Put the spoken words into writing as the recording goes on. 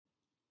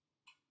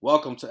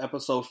Welcome to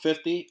episode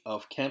 50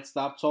 of Can't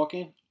Stop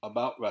Talking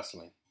About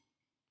Wrestling.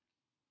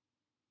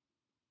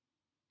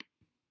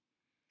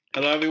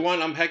 Hello, everyone.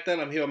 I'm Hector.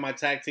 I'm here with my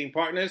tag team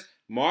partners,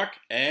 Mark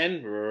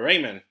and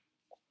Raymond.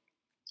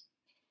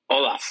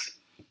 Hola.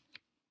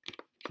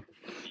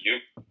 You.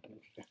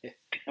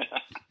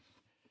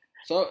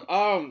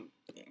 So,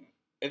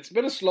 it's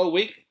been a slow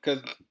week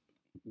because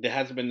there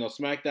hasn't been no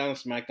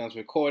SmackDown. SmackDown's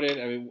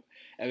recorded.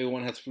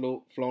 Everyone has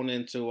flown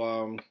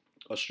into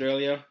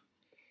Australia.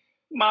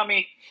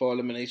 Mommy. For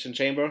Elimination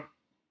Chamber.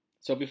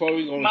 So before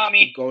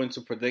we go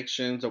into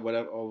predictions or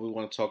whatever, or we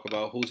want to talk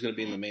about who's going to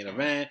be in the main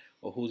event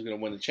or who's going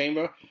to win the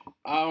Chamber,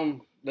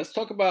 let's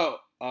talk about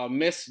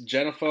Miss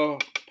Jennifer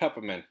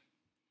Peppermint.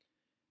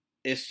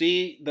 Is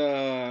she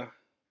the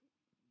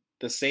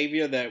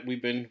savior that we've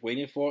been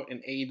waiting for in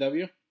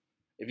AEW?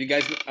 If you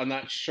guys are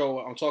not sure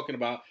what I'm talking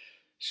about,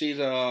 she's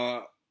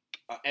a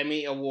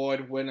Emmy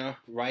Award winner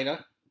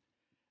writer.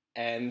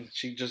 And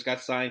she just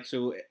got signed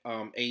to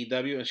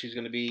AEW, and she's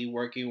going to be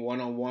working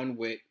one-on-one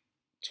with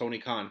Tony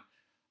Khan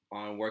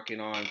on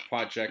working on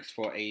projects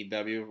for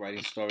AEW,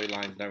 writing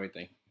storylines and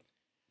everything.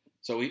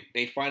 So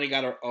they finally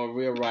got a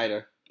real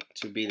writer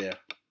to be there.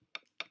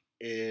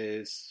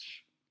 Is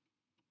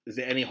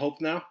there any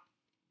hope now?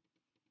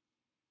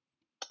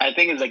 I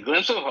think it's a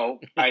glimpse of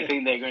hope. I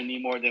think they're going to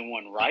need more than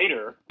one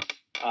writer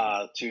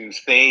to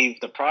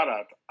save the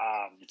product.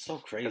 It's so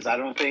crazy. Because I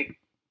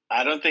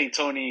don't think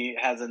Tony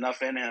has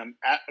enough in him.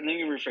 Let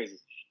me rephrase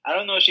this. I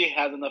don't know if she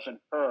has enough in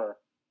her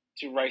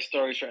to write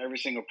stories for every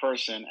single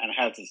person and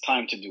has the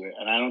time to do it.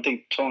 And I don't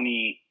think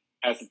Tony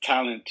has the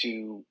talent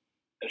to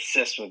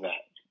assist with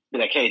that. Be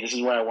like, hey, this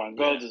is where I want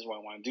to go. This is what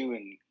I want to do,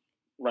 and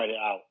write it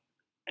out.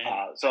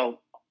 So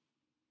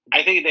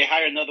I think if they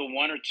hire another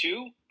one or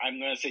two, I'm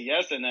going to say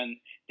yes. And then,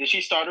 did she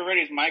start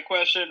already is my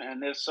question.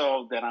 And if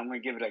so, then I'm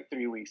going to give it like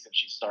 3 weeks if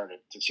she started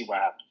to see what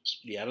happens.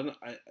 Yeah, I don't know.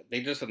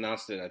 They just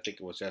announced it. I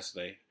think it was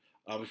yesterday.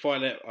 Before I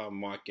let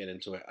Mark get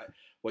into it,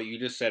 what you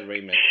just said,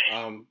 Raymond,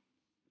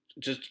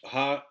 just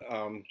her,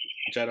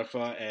 Jennifer,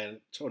 and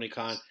Tony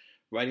Khan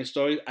writing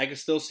stories, I can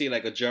still see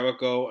like a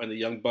Jericho and the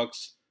Young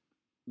Bucks,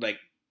 like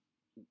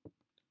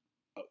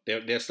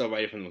they're still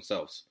writing for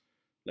themselves.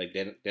 Like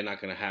they're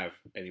not gonna have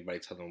anybody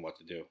tell them what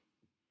to do.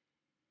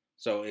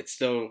 So it's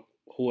still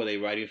who are they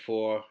writing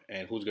for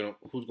and who's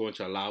going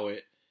to allow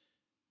it.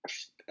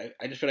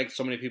 I just feel like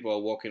so many people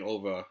are walking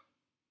over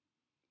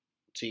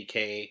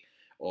TK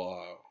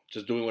or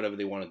just doing whatever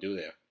they want to do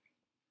there.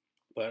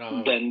 But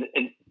then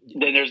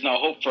there's no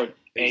hope for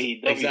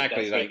AEW.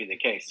 Exactly, that's going to be the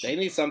case. They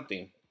need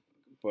something,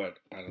 but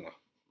I don't know.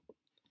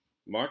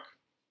 Mark?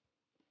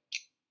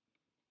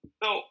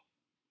 So,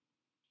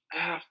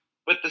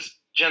 with this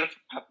Jennifer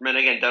Peppermint,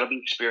 again, that'll be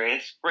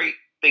experience. Great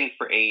thing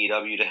for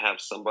AEW to have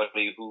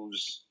somebody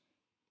who's,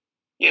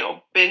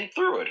 been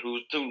through it, who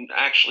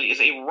actually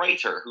is a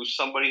writer, who's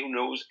somebody who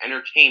knows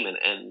entertainment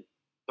and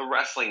the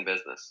wrestling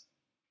business.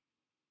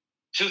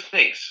 Two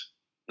things.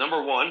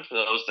 Number one, for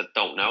those that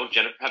don't know,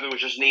 Jennifer Peppermint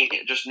was just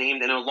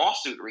named in a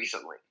lawsuit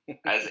recently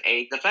as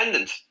a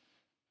defendant.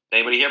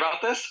 Anybody hear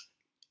about this?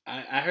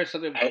 I heard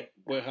something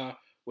with her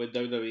with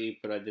WWE,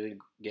 but I didn't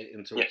get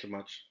into it too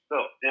much.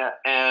 So,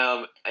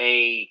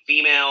 a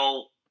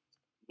female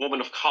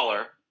woman of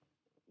color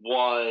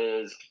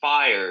was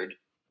fired,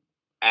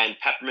 and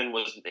Peppermint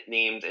was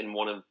named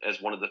as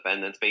one of the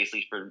defendants,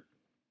 basically for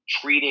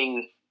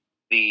treating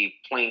the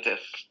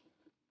plaintiff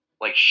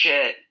like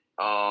shit.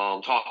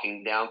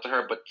 Talking down to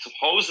her, but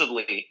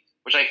supposedly,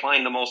 which I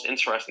find the most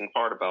interesting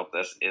part about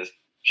this, is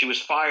she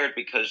was fired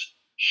because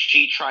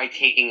she tried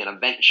taking an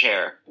event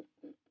chair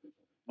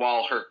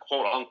while her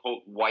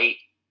quote-unquote white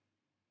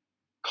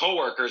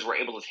co-workers were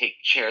able to take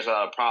chairs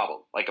without a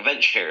problem, like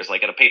event chairs,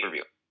 like at a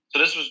pay-per-view. So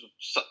this was,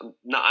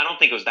 I don't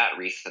think it was that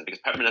recent, because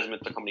Peppermint hasn't been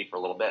with the company for a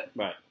little bit.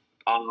 Right.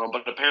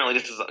 But apparently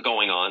this is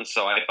going on,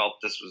 so I felt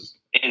this was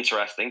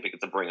interesting because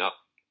to bring up.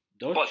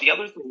 But the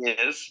other thing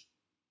is,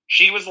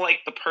 she was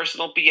like the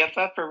personal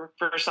BFF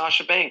for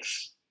Sasha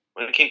Banks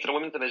when it came to the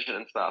women's division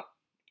and stuff.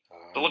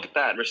 So look at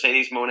that.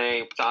 Mercedes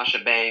Moné, Sasha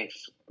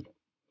Banks,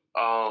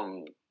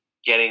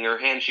 getting her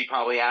hand. She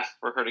probably asked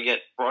for her to get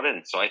brought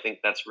in. So I think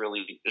that's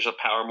really, there's a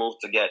power move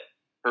to get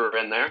her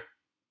in there.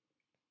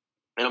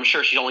 And I'm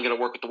sure she's only going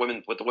to work with the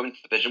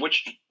women's division,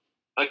 which,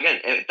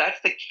 again, if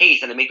that's the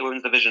case and to make the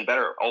women's division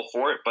better, all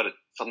for it, but it's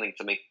something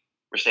to make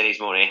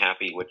Mercedes Moné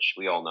happy, which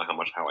we all know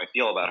how I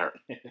feel about her.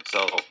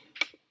 So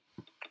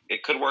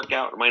it could work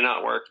out. It might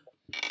not work.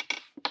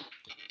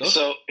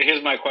 So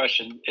here's my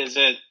question. Is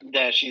it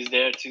that she's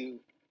there to,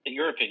 in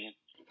your opinion,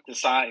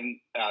 decide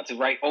to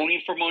write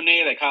only for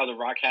Monet, like how The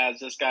Rock has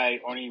this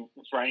guy only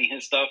writing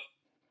his stuff?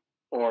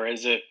 Or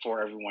is it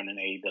for everyone in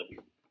AEW?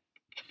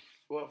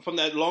 Well, from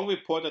that long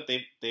report that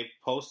they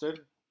posted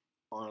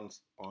on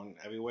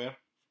everywhere,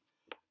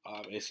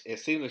 it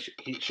seems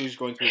like she's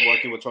going to be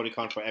working with Tony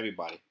Khan for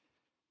everybody.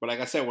 But like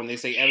I said, when they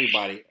say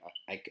everybody,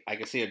 I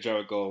can see a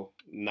Jericho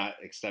not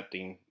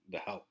accepting the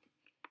help.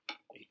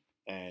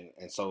 And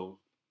so,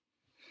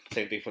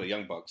 same thing for the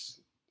Young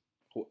Bucks.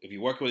 If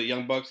you work with the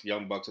Young Bucks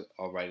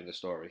are writing the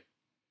story.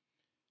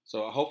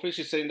 So hopefully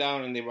she's sitting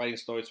down and they're writing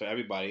stories for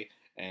everybody.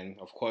 And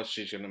of course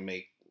she's gonna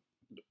make,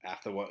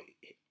 after what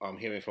I'm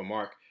hearing from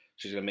Mark,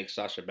 she's gonna make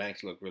Sasha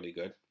Banks look really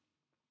good.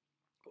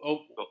 Oh,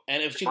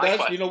 and if she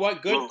does, you know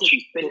what? Good.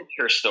 She finished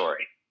her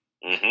story.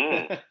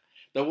 Mm-hmm.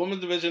 The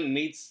women's division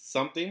needs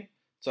something.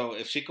 So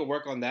if she could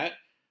work on that,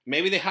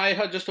 maybe they hire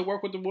her just to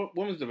work with the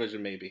women's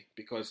division, maybe,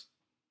 because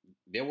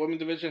their women's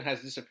division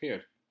has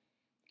disappeared.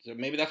 So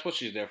maybe that's what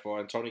she's there for.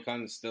 And Tony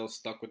Khan is still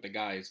stuck with the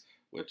guys.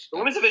 Which the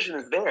women's division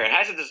is there. It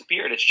hasn't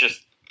disappeared. It's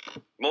just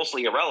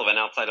mostly irrelevant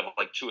outside of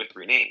like 2 or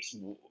 3 names.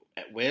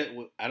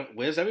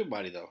 Where's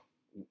everybody though?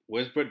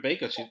 Where's Britt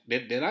Baker?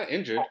 They're not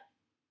injured.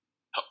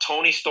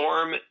 Tony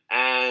Storm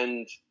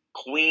and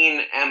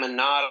Queen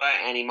Aminata.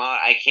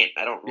 I can't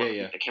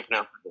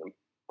pronounce them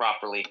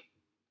properly.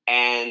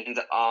 And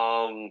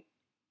Deonna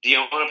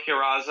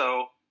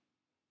Purrazzo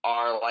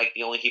are like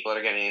the only people that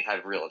are getting any type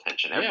of real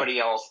attention. Everybody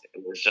else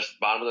was just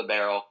bottom of the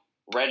barrel.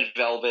 Red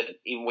Velvet,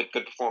 even with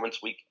good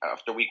performance week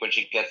after week when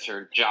she gets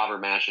her jobber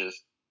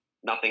matches,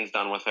 nothing's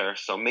done with her.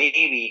 So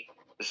maybe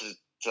this is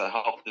to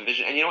help the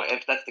division. And you know what?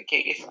 If that's the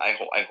case, I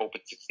hope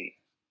it succeeds.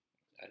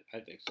 I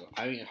think so.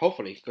 I mean,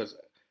 hopefully, because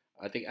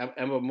I think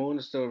Ember Moon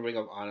is still in Ring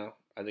of Honor.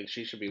 I think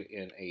she should be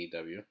in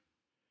AEW.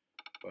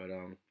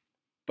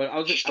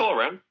 But she's still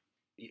around.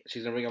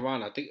 She's in Ring of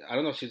Honor. I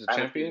don't know if she's a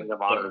champion. Ring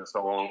of Honor in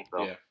so long.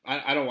 So. Yeah,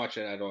 I don't watch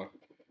it at all,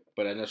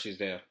 but I know she's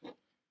there,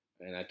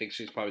 and I think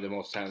she's probably the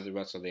most talented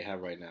wrestler they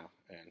have right now.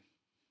 And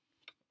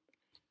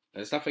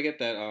let's not forget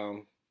that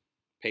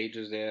Paige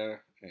is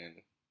there and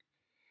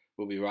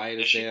Ruby Riott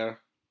is there.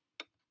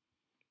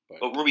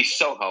 But Ruby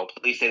Soho,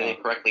 please say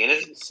that correctly. And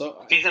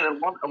she's in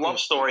a love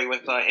story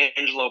with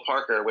Angelo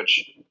Parker,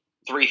 which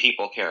 3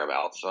 people care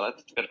about. So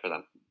that's good for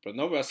them. But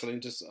no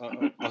wrestling, just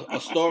a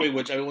story,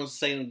 which everyone's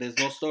saying there's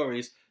no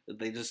stories.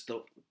 They just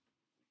don't.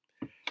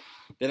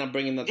 They're not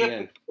bringing nothing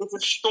in. It's a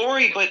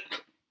story, but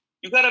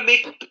you got to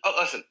make.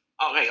 Listen,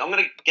 okay, I'm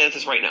going to get into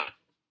this right now.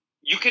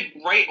 You could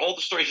write all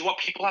the stories you want.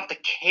 People have to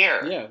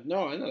care. Yeah,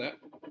 no, I know that.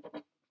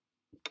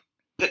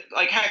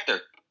 Like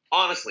Hector,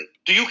 honestly,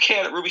 do you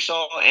care that Ruby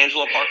Soho and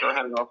Angelo Parker are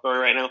having a story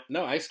right now?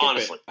 No, I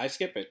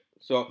skip it.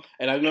 So,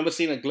 and I remember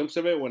seeing a glimpse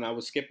of it when I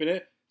was skipping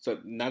it. So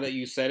now that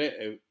you said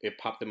it, it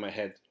popped in my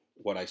head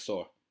what I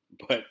saw.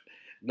 But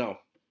no,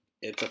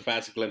 it's a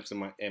fast glimpse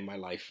in my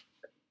life.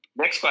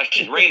 Next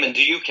question, Raymond,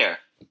 do you care?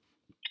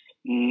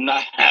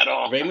 Not at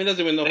all. Raymond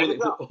doesn't even know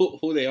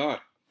who they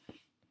are.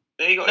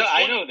 There you go. No,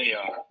 I know they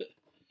are.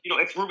 You know,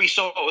 if Ruby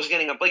Soho was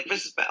getting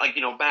this is like,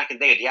 you know, back in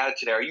the day at the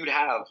Attitude Era, you'd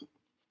have,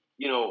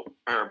 you know,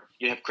 or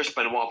you'd have Chris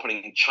Benoit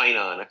putting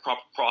China in a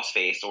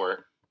crossface,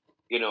 or,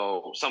 you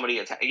know,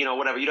 somebody, you know,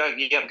 whatever.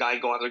 You'd have a guy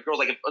go out there. Girls,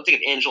 like, let's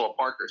think if Angela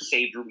Parker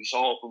saved Ruby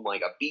Soho from,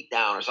 like, a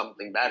beatdown or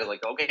something bad. It's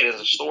like, okay,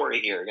 there's a story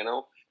here, you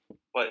know?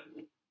 But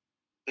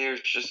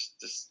there's just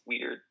this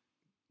weird...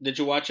 Did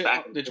you watch it?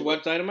 Did you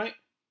watch Dynamite?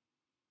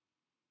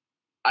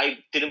 I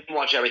didn't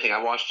watch everything.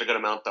 I watched a good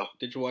amount, though.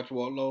 Did you watch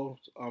Wardlow's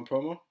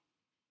promo?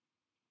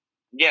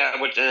 Yeah,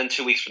 and then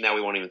 2 weeks from now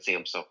we won't even see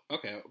him. So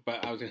okay,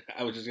 but I was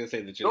just gonna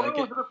say that you like it.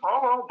 It was a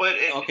promo, but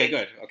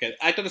good. Okay,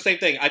 I thought the same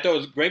thing. I thought it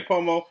was a great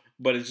promo,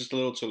 but it's just a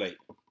little too late.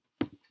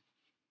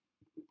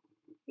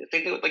 I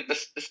think they, like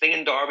this Sting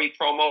and Darby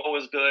promo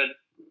was good.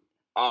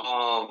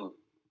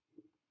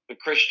 The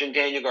Christian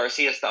Daniel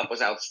Garcia stuff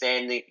was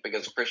outstanding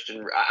because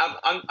Christian.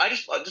 I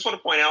just want to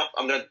point out.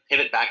 I'm gonna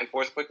pivot back and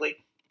forth quickly.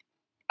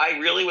 I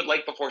really would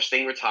like before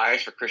Sting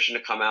retires for Christian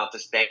to come out to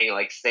Sting,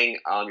 like, Sting,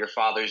 your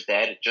father's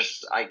dead,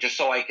 just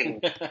so I can,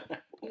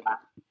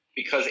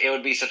 because it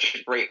would be such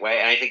a great way.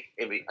 And I think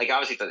it'd be, like,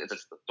 obviously it's a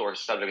sort of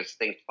subject because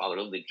Sting's father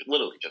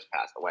literally just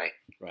passed away.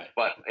 Right.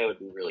 But it would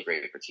be really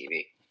great for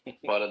TV.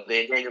 But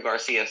the Daniel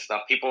Garcia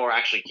stuff, people are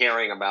actually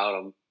caring about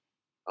him.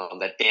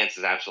 That dance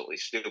is absolutely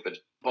stupid,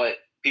 but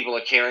people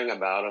are caring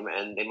about him,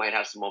 and they might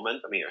have some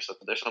momentum here, so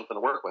there's something to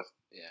work with.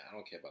 Yeah, I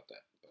don't care about that.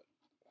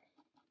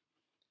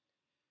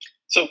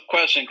 So,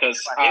 question,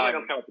 because I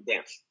don't care about the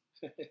dance.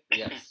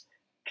 Yes.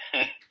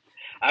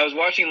 I was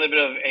watching a little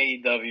bit of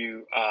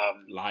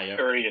AEW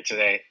earlier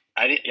today.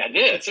 I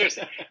did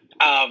seriously.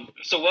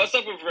 So what's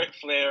up with Ric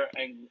Flair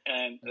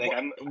and like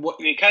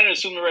we kind of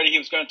assumed already he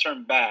was going to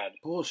turn bad.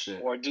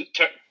 Bullshit. Or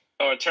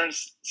turn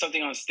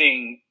something on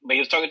Sting, but he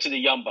was talking to the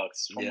Young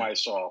Bucks from what I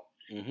saw.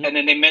 Mm-hmm. And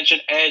then they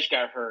mentioned Edge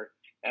got hurt.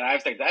 And I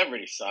was like, that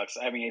really sucks.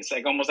 I mean, it's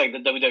like almost like the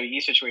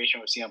WWE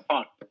situation with CM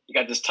Punk. You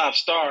got this top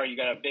star, you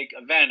got a big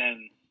event,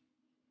 and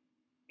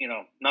you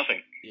know,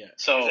 nothing. Yeah.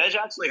 So is Edge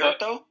actually hurt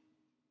though?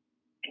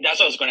 That's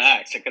what I was going to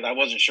ask because I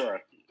wasn't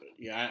sure.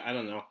 Yeah, I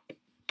don't know.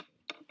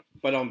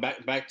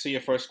 But back to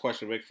your first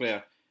question, Ric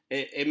Flair.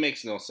 It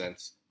makes no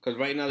sense because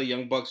right now the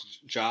Young Bucks'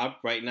 job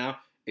right now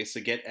is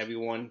to get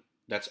everyone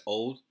that's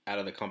old out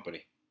of the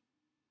company.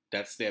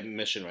 That's their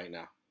mission right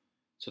now.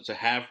 So to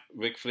have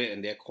Ric Flair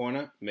in their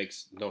corner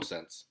makes no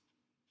sense.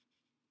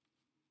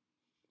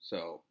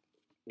 So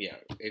yeah,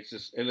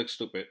 it looks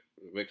stupid.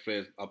 Ric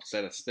Flair's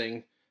upset at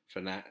Sting for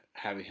not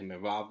having him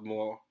involved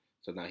more.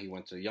 So now he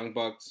went to the Young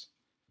Bucks.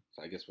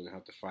 So I guess we're going to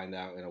have to find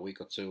out in a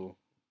week or two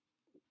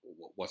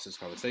what's his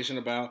conversation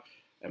about.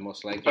 and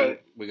most likely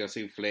we're gonna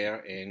see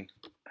Flair in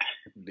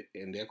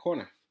their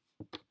corner.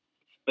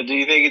 But do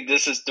you think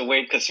this is the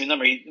way? Because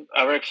remember,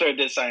 Ric Flair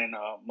did sign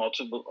a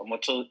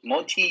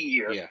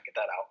multi-year. Yeah. Get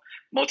that out.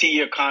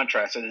 Multi-year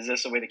contract. So is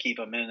this a way to keep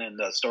him in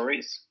the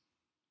stories?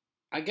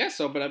 I guess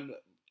so, but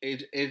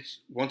it's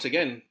once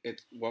again,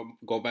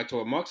 go back to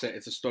what Mark said.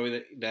 It's a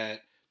story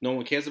that no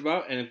one cares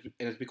about, and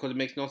it's because it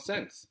makes no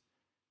sense.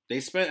 They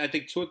spent, I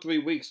think, 2 or 3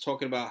 weeks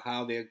talking about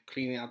how they're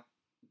cleaning out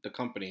the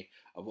company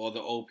of all the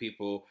old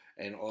people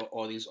and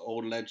all these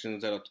old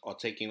legends that are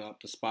taking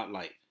up the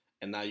spotlight,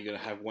 and now you're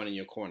gonna have one in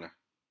your corner.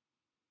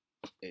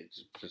 It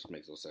just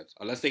makes no sense.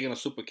 Unless they're gonna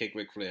super kick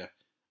Ric Flair.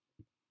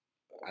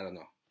 I don't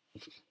know.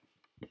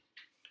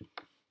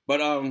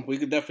 But we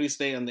could definitely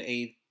stay on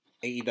the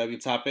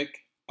AEW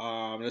topic.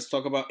 Let's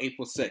talk about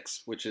April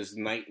 6th, which is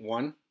night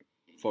 1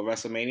 for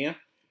WrestleMania.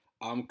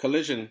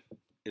 Collision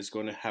is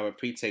going to have a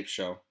pre-tape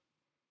show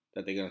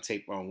that they're going to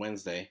tape on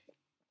Wednesday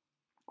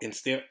and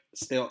still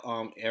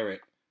air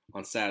it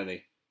on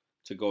Saturday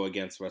to go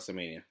against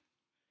WrestleMania.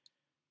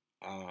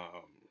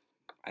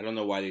 I don't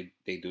know why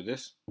they do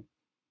this.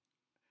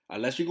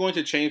 Unless you're going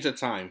to change the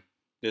time,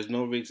 there's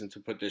no reason to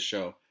put this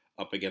show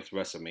up against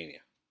WrestleMania.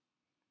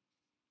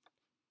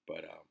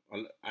 But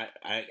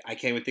I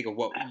can't even think of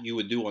what you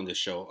would do on this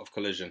show of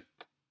Collision.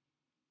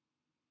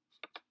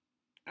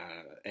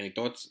 Any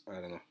thoughts?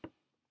 I don't know.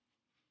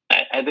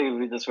 I think it would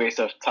be just waste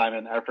of time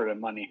and effort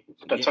and money.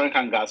 But Tony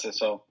Khan got it,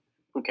 so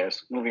who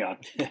cares? Moving on.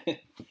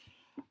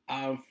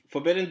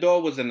 Forbidden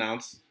Door was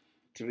announced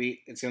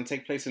it's going to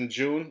take place in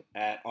June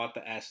at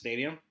Arthur Ashe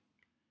Stadium.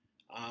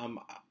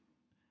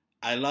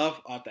 I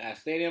love Arthur Ashe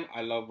Stadium.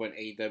 I love when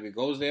AEW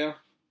goes there,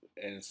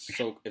 and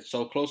it's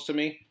so close to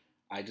me.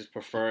 I just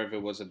prefer if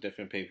it was a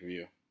different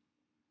pay-per-view.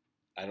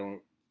 I don't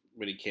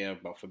really care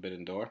about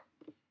Forbidden Door.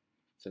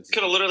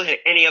 Could have literally hit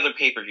any other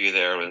pay-per-view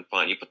there and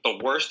fine. You put the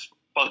worst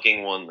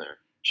fucking one there.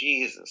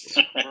 Jesus.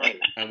 Right.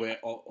 And where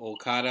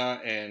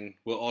Okada and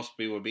Will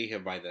Ospreay will be here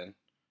by then.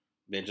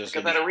 They're just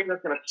because that arena's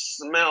going to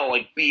smell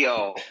like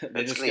BO.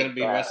 They're just going to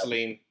be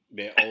wrestling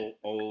their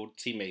old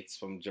teammates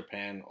from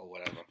Japan or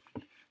whatever.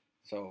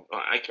 So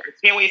I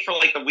can't wait for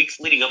like the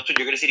weeks leading up to it.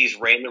 You're going to see these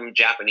random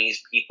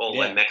Japanese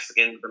people and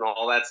Mexicans and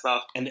all that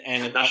stuff. And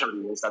I'm not sure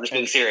I'm just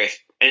being serious.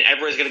 And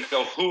everyone's going to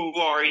go, "Who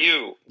are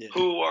you? Yeah.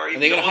 Who are you?"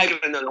 And they're going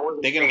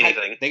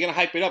to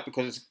hype it up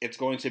because it's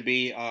going to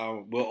be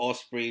Will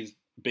Ospreay's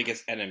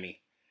biggest enemy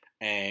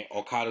and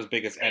Okada's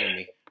biggest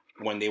enemy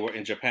when they were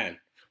in Japan,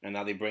 and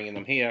now they're bringing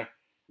them here,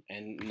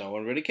 and no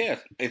one really cares.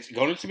 It's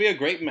going to be a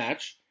great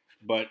match,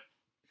 but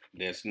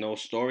there's no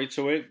story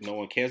to it. No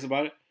one cares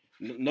about it.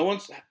 No one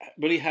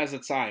really has the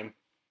time.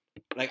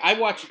 Like, I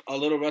watch a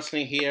little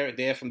wrestling here and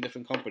there from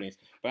different companies,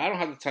 but I don't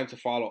have the time to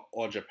follow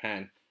All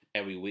Japan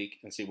every week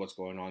and see what's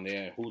going on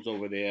there, who's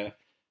over there.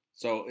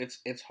 So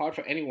it's hard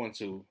for anyone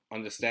to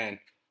understand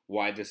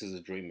why this is a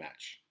dream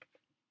match.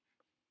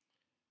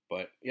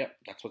 But, yeah,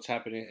 that's what's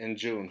happening in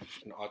June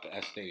in Arthur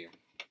Ashe Stadium.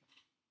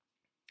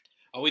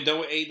 Are we done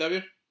with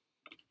AEW?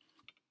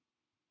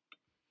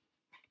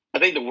 I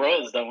think the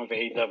world is done with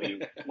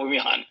AEW. Moving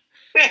on.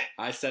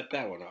 I set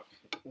that one up.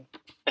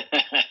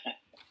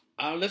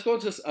 Let's go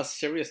into a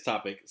serious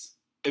topic.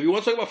 If you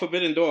want to talk about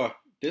Forbidden Door,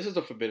 this is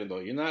a Forbidden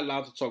Door. You're not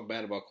allowed to talk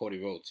bad about Cody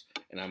Rhodes,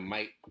 and I'm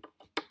going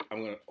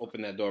to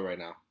open that door right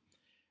now.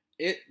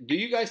 Do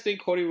you guys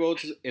think Cody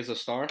Rhodes is a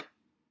star?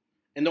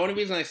 And the only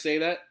reason I say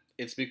that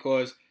it's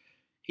because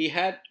he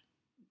had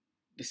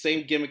the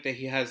same gimmick that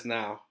he has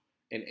now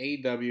in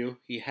AEW.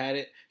 He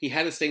had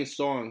the same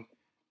song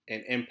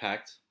in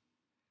Impact,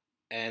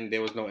 and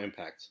there was no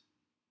impact.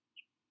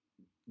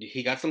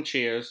 He got some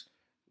cheers,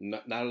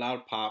 not a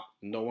loud pop.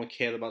 No one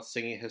cared about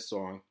singing his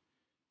song.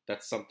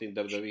 That's something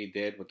WWE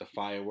did with the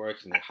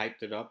fireworks, and they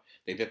hyped it up.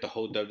 They did the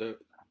whole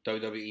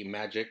WWE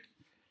magic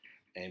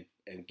and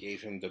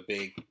gave him the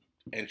big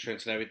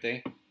entrance and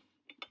everything.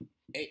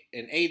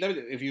 In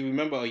AEW, if you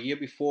remember, a year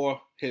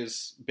before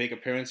his big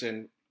appearance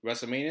in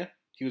WrestleMania,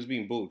 he was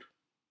being booed.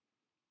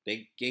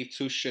 They gave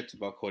 2 shits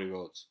about Cody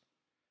Rhodes.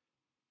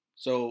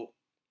 So,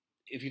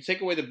 if you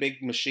take away the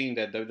big machine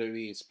that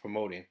WWE is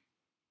promoting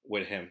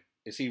with him,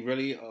 is he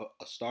really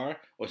a star,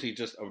 or is he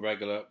just a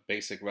regular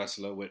basic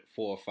wrestler with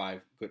 4 or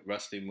 5 good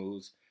wrestling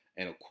moves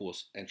and a cool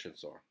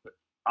entrance song?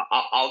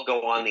 I'll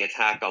go on the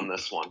attack on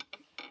this one.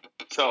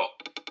 So,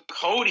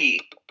 Cody,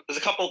 there's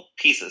a couple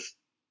pieces.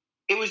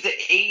 It was the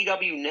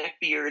AEW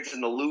neckbeards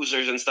and the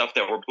losers and stuff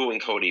that were booing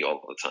Cody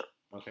all the time.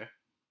 Okay.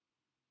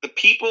 The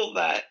people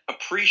that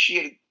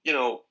appreciated,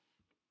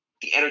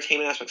 the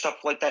entertainment aspect, stuff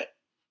like that,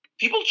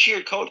 people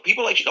cheered Cody.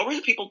 People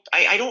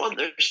I don't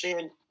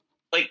understand.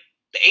 Like,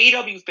 the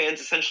AEW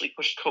fans essentially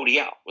pushed Cody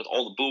out with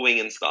all the booing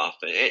and stuff.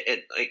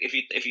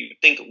 If you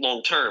think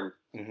long term,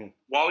 mm-hmm.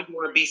 Why would you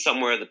want to be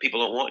somewhere that people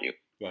don't want you?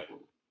 Right.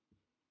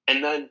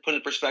 And then put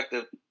in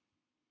perspective,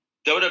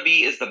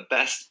 WWE is the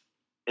best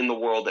in the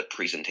world at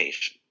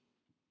presentation.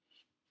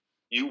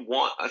 You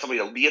want somebody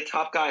to be a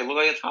top guy, look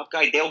like a top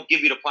guy, they'll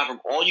give you the platform.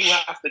 All you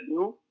have to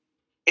do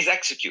is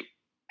execute.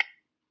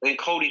 And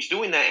Cody's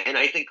doing that, and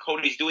I think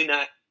Cody's doing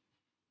that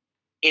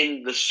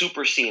in the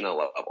Super Cena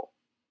level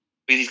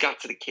because he's got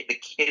to the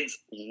kids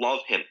love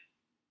him.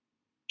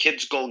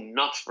 Kids go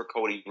nuts for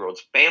Cody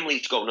Rhodes.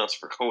 Families go nuts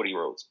for Cody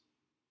Rhodes.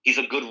 He's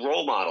a good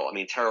role model. I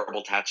mean,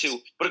 terrible tattoo,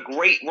 but a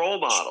great role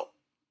model.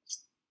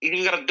 He's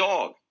even got a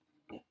dog.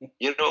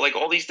 You know, like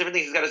all these different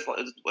things. He's got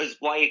his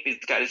wife.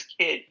 He's got his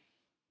kid.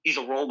 He's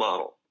a role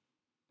model.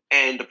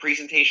 And the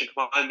presentation,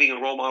 come on, being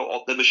a role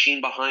model, the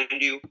machine behind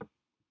you,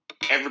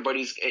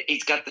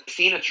 he's got the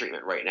Cena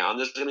treatment right now. And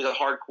there's going to be the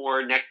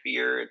hardcore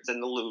neckbeards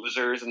and the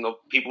losers and the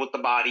people with the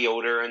body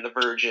odor and the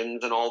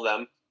virgins and all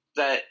them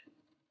that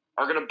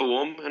are going to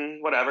boo him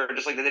and whatever,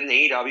 just like they did in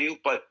AEW.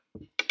 But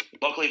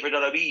luckily for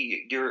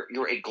WWE,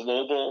 you're a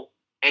global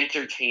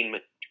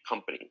entertainment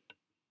company.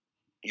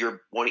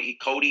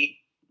 Cody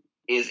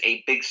is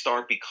a big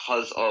star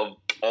because of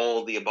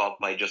all the above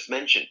I just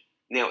mentioned.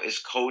 Now, is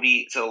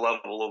Cody to the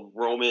level of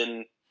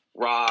Roman,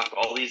 Rock,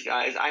 all these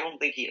guys? I don't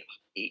think he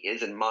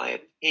is, in my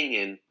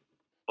opinion.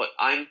 But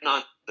I'm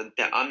not the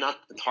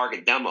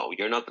target demo.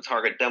 You're not the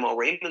target demo.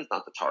 Raymond's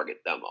not the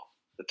target demo.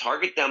 The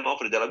target demo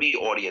for the WWE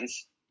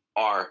audience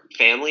are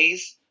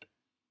families,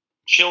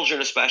 children,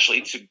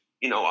 especially to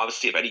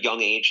obviously at a young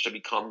age to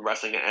become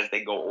wrestling as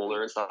they go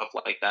older and stuff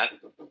like that.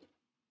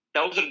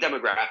 Those are the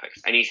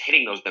demographics, and he's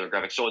hitting those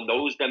demographics. So in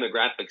those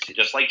demographics,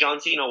 just like John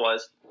Cena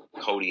was,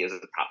 Cody is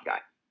the top guy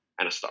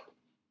and a star.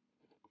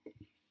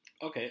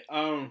 Okay.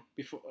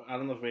 Before I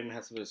don't know if Raymond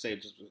has something to say.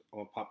 Just I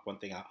want to pop one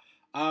thing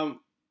out.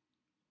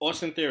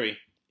 Austin Theory,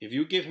 if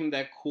you give him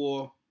that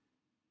cool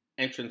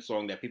entrance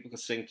song that people can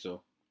sing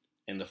to,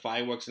 and the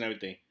fireworks and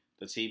everything,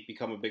 does he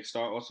become a big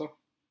star also?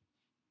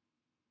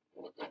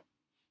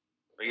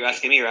 Are you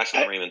asking me or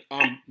asking Raymond?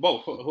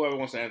 Both. Whoever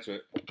wants to answer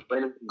it.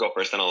 Raymond, go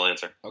first, then I'll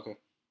answer. Okay.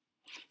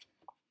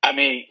 I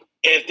mean,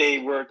 if they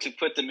were to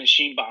put the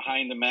machine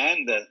behind the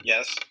man, then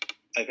yes,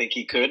 I think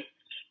he could.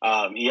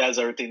 He has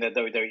everything that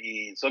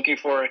WWE is looking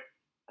for.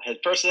 His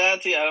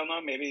personality, I don't know,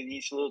 maybe it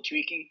needs a little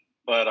tweaking,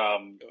 but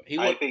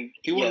I think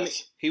he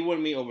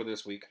won me over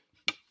this week.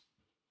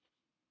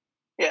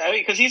 Yeah, I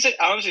mean, because he's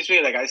honestly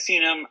speaking, like I've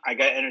seen him, I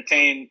got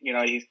entertained.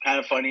 He's kind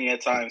of funny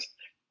at times.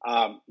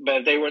 But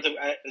if they were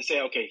to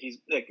say, okay, he's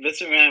like Vince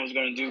McMahon was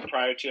going to do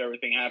prior to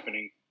everything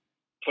happening,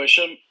 push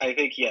him, I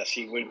think yes,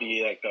 he would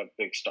be like a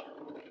big star.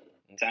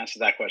 To answer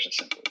that question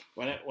simply,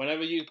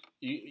 whenever you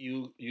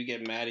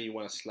get mad and you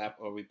want to slap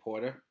a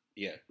reporter,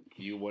 yeah,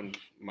 you won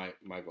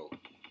my vote.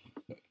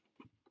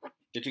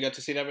 Did you get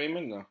to see that,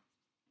 Raymond? No.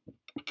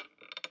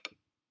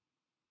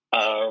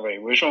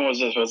 Wait, which one was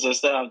this? Was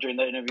this during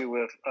the interview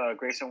with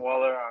Grayson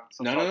Waller?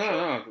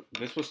 No.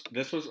 This was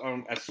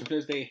as soon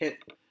as they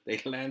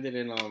landed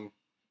in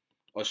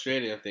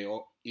Australia.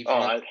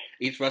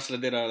 Each wrestler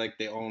did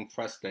their own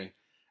press thing,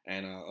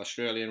 and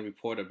Australian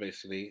reporter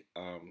basically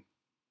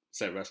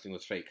said wrestling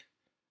was fake,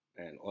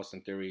 and Austin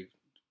Theory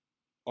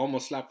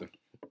almost slapped him.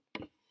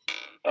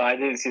 Oh, I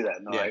didn't see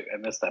that. No, yeah. I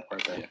missed that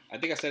part there. Yeah, I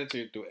think I sent it to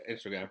you through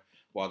Instagram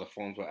while the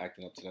phones were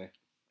acting up today.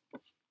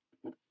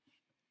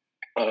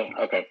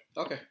 Okay.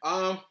 Okay.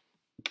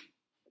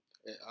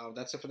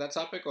 That's it for that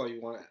topic, or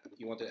you want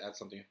to add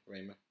something,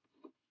 Raymond?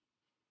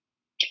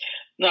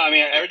 No, I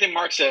mean everything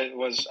Mark said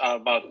was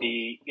about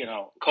the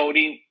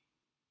Cody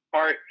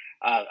part.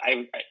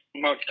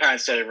 Mark kind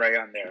of said it right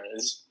on there.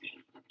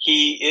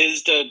 He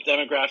is the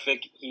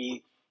demographic.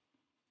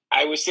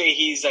 I would say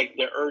he's like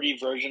the early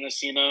version of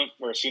Cena,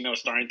 where Cena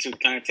was starting to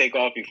kind of take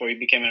off before he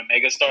became a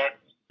megastar.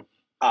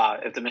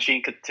 If the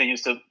machine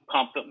continues to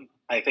pump him,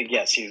 I think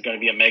yes, he's going to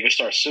be a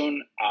megastar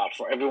soon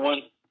for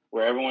everyone.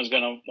 Where everyone's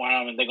going to want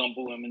him and they're going to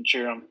boo him and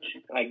cheer him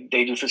like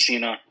they do for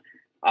Cena.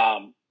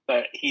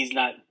 But he's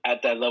not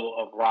at that level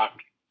of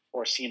Rock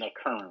or Cena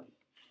currently.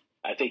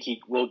 I think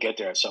he will get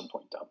there at some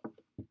point, though.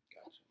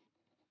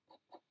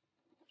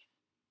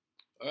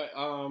 Gotcha.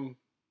 All right.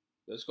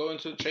 Let's go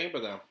into the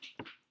Chamber now.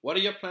 What are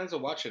your plans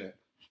of watching it?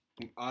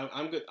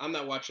 I'm good. I'm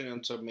not watching it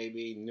until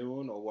maybe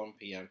noon or 1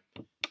 p.m.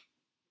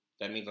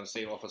 That means I'm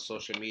staying off of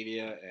social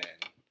media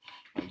and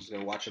I'm just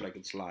gonna watch it like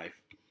it's live.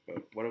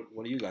 But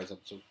what are you guys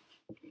up to?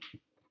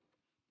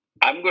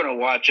 I'm gonna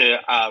watch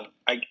it.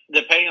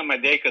 Depending on my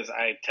day, because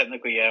I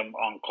technically am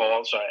on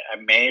call, so I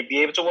may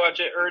be able to watch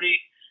it early.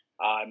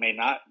 I may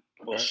not.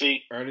 We'll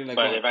see. Early, like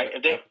but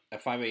what,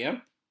 at 5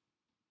 a.m.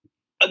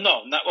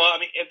 No, not well. I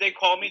mean, if they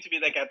call me to be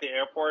like at the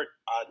airport,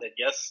 then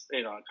yes,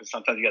 because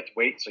sometimes you have to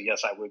wait. So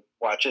yes, I would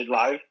watch it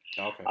live.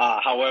 Okay.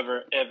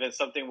 However, if it's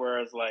something where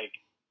it's like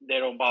they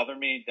don't bother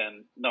me,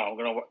 then no, I'm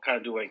gonna kind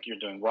of do like you're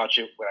doing. Watch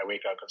it when I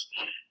wake up, because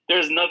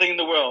there's nothing in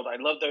the world. I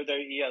love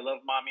WWE. I love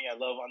Mommy. I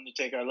love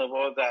Undertaker. I love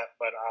all of that.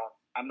 But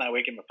I'm not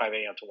waking up at 5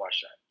 a.m. to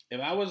watch that.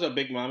 If I was a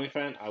big Mommy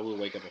fan, I would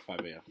wake up at 5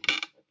 a.m.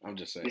 I'm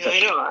just saying. Yeah, I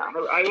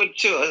know. I would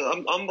too.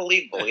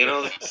 Unbelievable.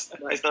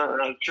 It's not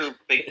a true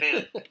big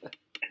fan.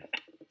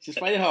 She's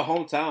fighting her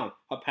hometown.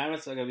 Her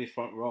parents are gonna be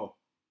front row.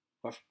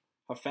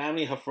 Her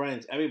family, her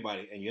friends,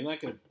 everybody, and you're not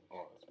gonna.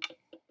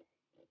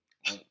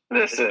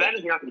 Listen,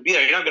 you're not gonna be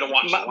there. You're not gonna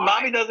watch.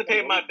 Mommy doesn't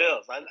pay my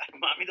bills.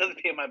 Mommy doesn't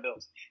pay my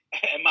bills,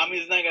 and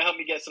Mommy's not gonna help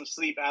me get some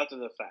sleep after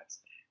the fact.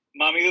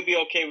 Mommy will be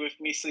okay with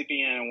me sleeping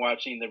in and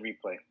watching the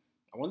replay.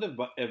 I wonder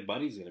if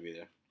Buddy's gonna be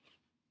there.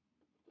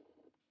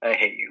 I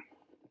hate you.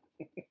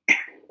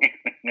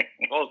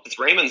 Well, it's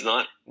Raymond's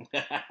not.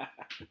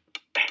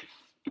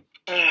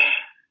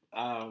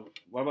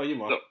 What about you,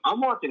 Mark? So,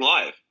 I'm watching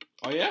live.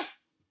 Oh yeah.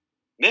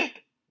 Yeah.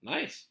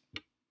 Nice.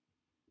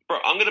 Bro,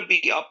 I'm gonna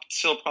be up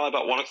till probably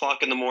about 1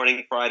 o'clock in the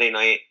morning Friday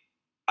night.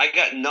 I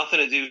got nothing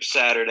to do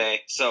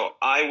Saturday, so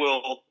I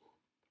will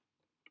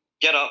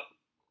get up.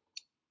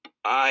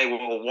 I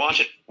will watch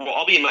it. Well,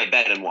 I'll be in my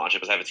bed and watch it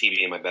because I have a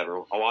TV in my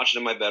bedroom. I'll watch it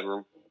in my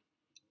bedroom.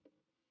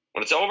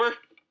 When it's over,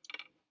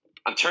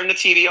 I'm turning the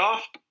TV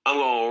off. I'm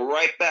going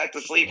right back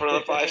to sleep for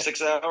another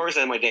 5-6 hours,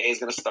 and my day is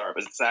going to start.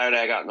 But it's Saturday.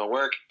 I got no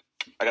work.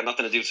 I got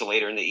nothing to do till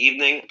later in the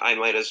evening. I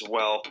might as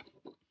well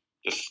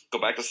just go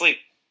back to sleep.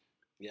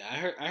 Yeah, I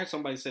heard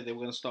somebody said they were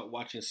going to start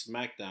watching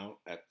SmackDown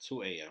at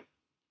 2 a.m.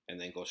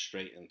 and then go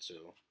straight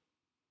into.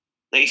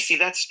 Now, you see,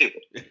 that's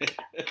stupid.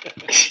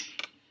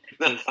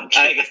 No, I'm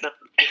kidding. It's not.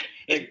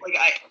 It's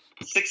like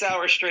 6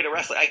 hours straight of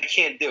wrestling. I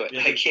can't do it.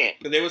 Yeah, I can't.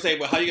 Because they would say,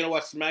 well, how are you going to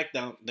watch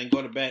SmackDown, then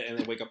go to bed, and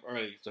then wake up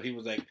early? So he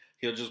was like,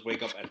 he'll just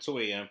wake up at 2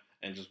 a.m.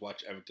 and just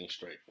watch everything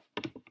straight.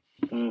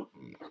 Mm.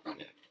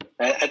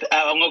 Yeah.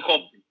 I'm going to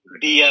call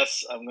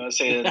BS. I'm going to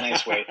say it a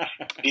nice way.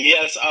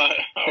 BS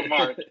on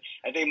Mark.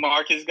 I think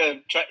Mark is going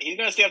to try. He's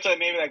going to stay up till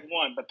maybe like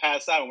 1, but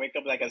pass out and wake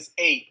up like at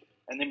 8,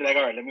 and then be like,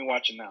 all right, let me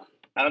watch it now.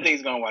 I don't think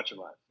he's going to watch it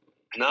live.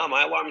 No,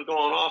 my alarm's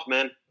going off,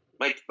 man.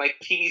 My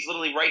TV's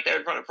literally right there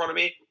in front of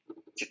me.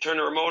 To turn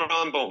the remote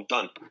on, boom,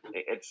 done.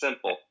 It's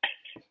simple.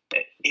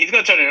 He's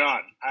gonna turn it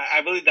on.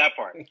 I believe that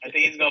part. I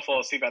think he's gonna fall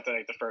asleep after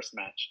like the first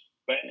match.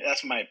 But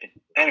that's my opinion.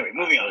 Anyway,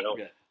 moving on.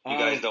 Okay.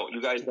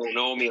 You guys don't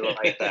know me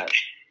like that.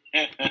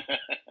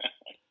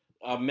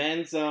 A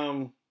men's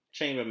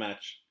chamber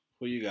match.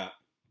 Who you got?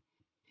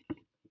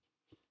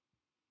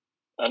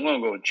 I'm gonna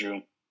go with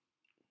Drew.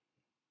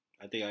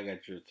 I think I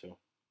got Drew too.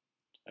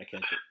 I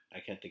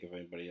can't think of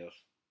anybody else.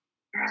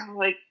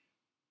 Like,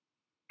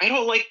 I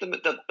don't like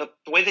the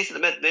way they set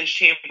the men's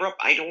chamber up.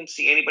 I don't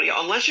see anybody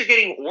unless you're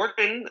getting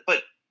Orton,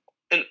 but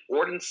an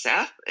Orton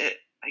Seth.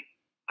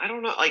 I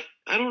don't know. Like,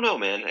 I don't know,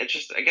 man. It's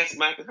just, I guess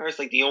McIntyre's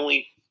like the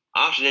only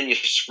option. And you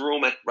screw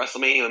him at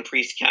WrestleMania when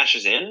Priest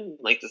cashes in.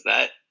 Like, does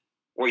that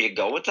where you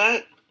go with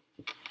that?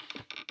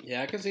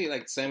 Yeah, I can see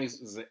like Sami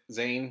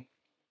Zayn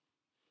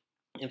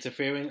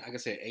interfering. I can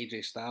see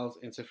AJ Styles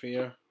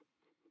interfere,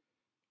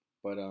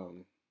 but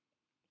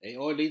it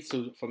all leads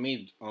to, for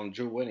me,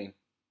 Drew winning.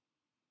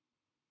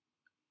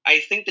 I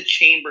think the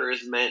chamber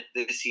is meant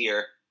this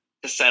year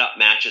to set up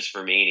matches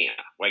for Mania.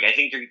 Like, I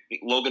think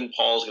Logan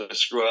Paul's going to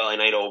screw LA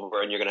Knight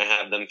over, and you're going to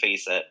have them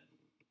face at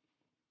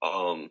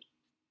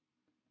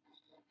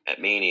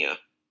Mania.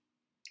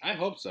 I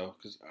hope so,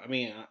 because I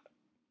mean,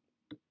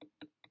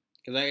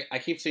 because I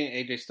keep seeing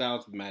AJ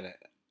Styles mad at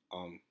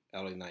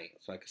LA Knight,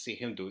 so I can see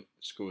him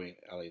screwing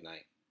LA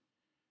Knight.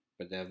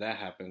 But then if that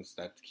happens,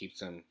 that keeps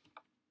him.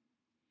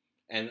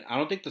 And I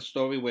don't think the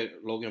story with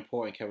Logan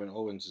Paul and Kevin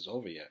Owens is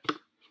over yet.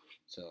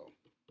 So,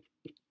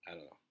 I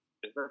don't know.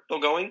 Is that still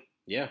going?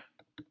 Yeah.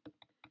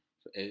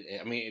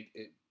 I mean,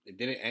 it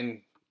didn't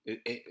end.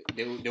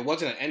 There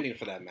wasn't an ending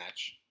for that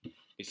match.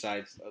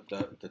 Besides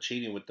the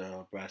cheating with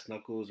the brass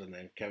knuckles, and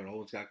then Kevin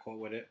Owens got caught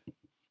with it.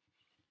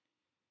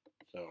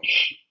 So,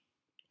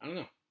 I don't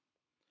know.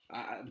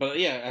 But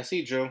yeah, I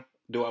see Drew.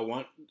 Do I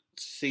want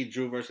to see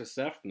Drew versus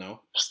Seth?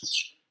 No.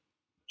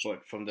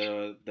 But from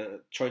the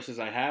choices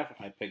I have,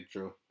 I pick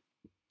Drew.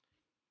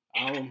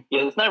 Yeah,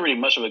 there's not really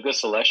much of a good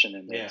selection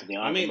in there, to be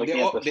honest. I mean,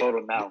 looking at the photo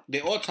now.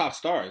 They're all top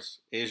stars.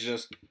 It's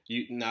just,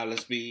 now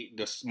let's be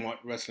the smart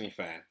wrestling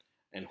fan.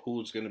 And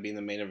who's going to be in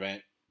the main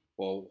event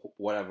or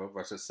whatever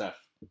versus Seth.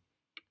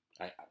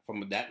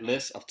 From that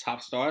list of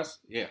top stars,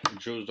 yeah,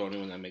 Drew's the only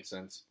one that makes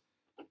sense.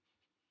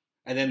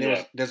 And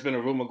then there's been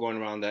a rumor going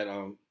around that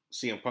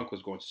CM Punk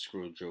was going to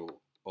screw Drew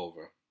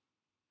over.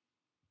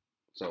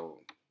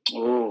 So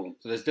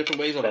there's different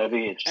ways of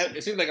it.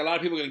 It seems like a lot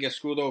of people are going to get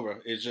screwed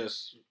over. It's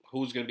just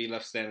who's going to be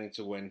left standing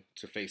to win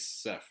to face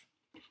Seth.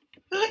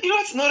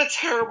 It's not a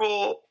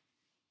terrible.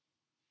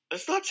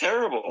 It's not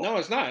terrible. No,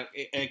 it's not.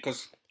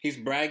 Because he's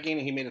bragging.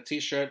 He made a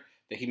T-shirt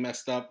that he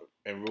messed up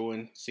and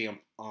ruined CM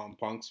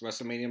Punk's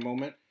WrestleMania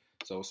moment.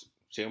 So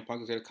CM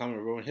Punk is going to come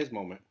and ruin his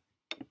moment.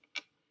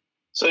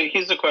 So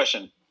here's the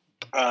question.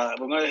 We're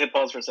going to hit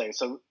pause for a second.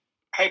 So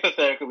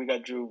hypothetically, we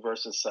got Drew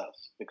versus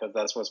Seth because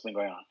that's what's been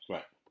going on.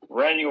 Right.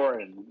 Randy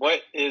Orton.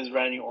 What is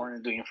Randy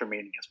Orton doing for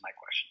Mania is my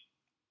question.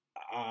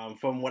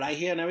 From what I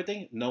hear and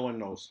everything, no one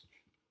knows.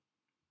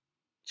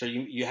 So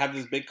you have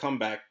this big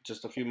comeback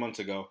just a few months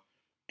ago,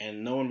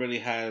 and no one really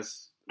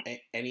has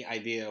any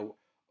idea of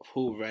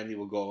who Randy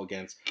will go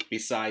against,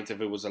 besides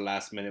if it was a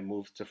last-minute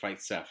move to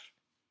fight Seth.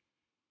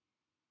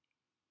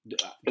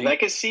 Because I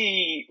could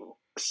see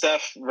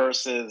Seth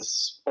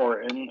versus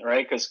Orton,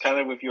 right? Because kind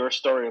of with your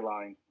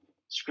storyline,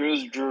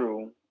 screws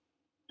Drew,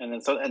 and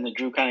then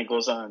Drew kind of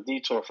goes on a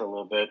detour for a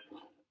little bit,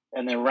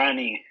 and then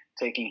Randy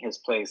taking his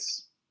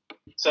place.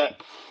 So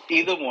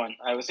either one,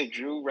 I would say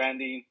Drew,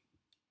 Randy.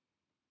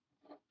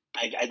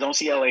 I don't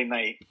see LA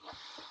Knight.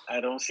 I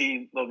don't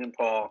see Logan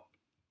Paul,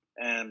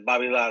 And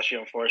Bobby Lashley,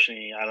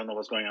 unfortunately, I don't know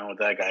what's going on with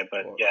that guy,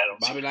 but I don't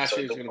Bobby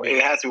Lashley is going to be.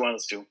 It has to be one of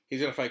those two.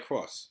 He's going to fight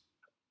Cross.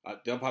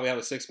 They'll probably have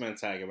a 6-man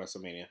tag at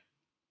WrestleMania.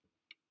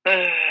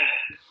 I'm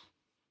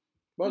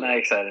not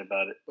excited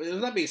about it. Well,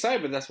 it's not be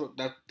excited, but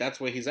that's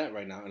where he's at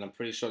right now, and I'm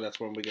pretty sure that's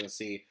when we're going to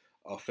see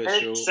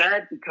official. It's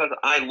sad because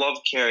I love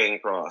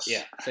Karrion Kross.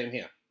 Yeah, same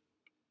here.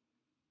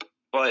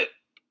 But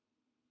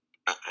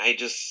I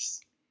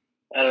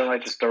don't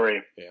like the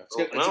story. Yeah,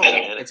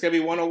 it's gonna be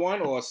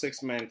 1-on-1 or a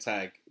 6-man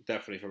tag,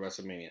 definitely for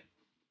WrestleMania.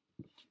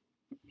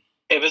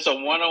 If it's a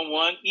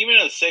 1-on-1, even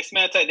a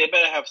 6-man tag, they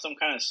better have some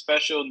kind of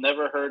special,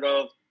 never heard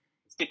of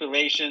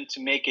stipulation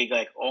to make it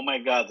like, oh my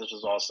god, this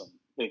was awesome.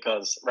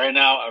 Because right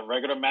now, a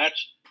regular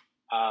match,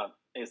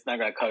 it's not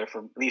gonna cut it,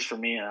 at least for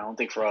me, and I don't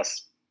think for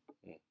us.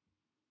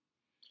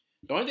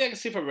 The only thing I can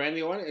see for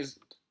Randy Orton is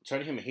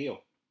turning him a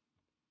heel.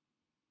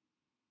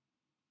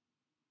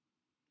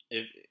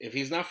 If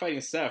he's not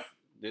fighting Seth,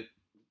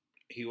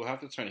 he will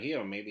have to turn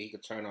heel. Maybe he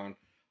could turn on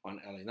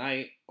LA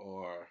Knight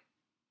or.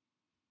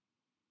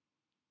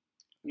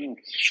 Even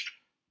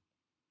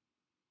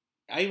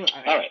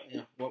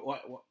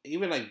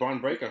like Braun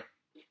Breaker.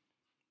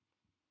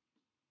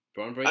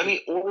 I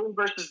mean, Orton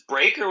versus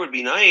Breaker would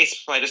be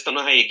nice, but I just don't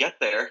know how you get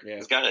there. Yeah.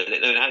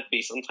 It would have to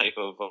be some type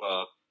of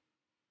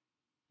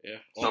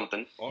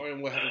something.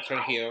 Orton would have to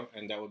turn heel,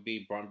 and that would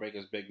be Braun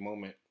Breaker's big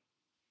moment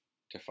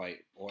to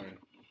fight Orton.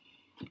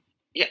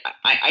 Yeah,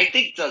 I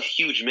think it's a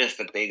huge miss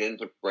that they didn't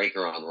put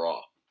Breaker on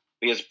Raw.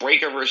 Because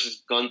Breaker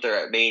versus Gunther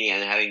at Mania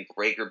and having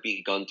Breaker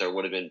beat Gunther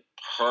would have been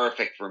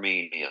perfect for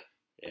Mania.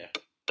 Yeah.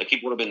 Like,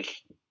 people would have been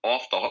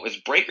off the hook.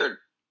 Because Breaker,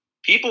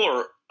 people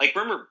are, like,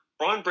 remember,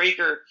 Braun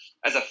Breaker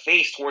as a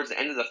face towards the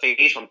end of the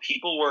face when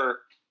people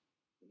were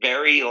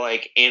very,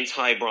 like,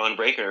 anti-Braun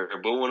Breaker,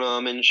 booing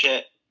him and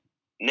shit.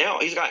 Now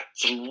he's got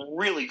some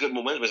really good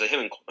momentum.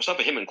 Stuff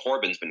with him and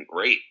Corbin's been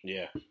great.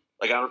 Yeah.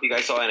 Like, I don't know if you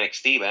guys saw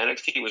NXT, but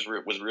NXT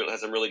has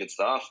some really good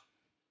stuff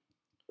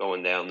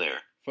going down there.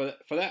 For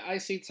that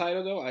IC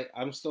title, though,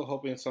 I'm still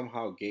hoping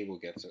somehow Gable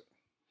gets it.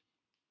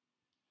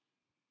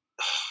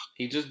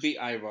 He just beat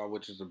Ivar,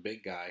 which is a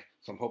big guy.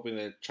 So I'm hoping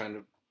they're trying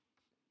to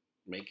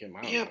make him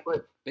out. Yeah,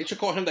 but they should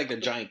call him like the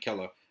Giant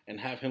Killer and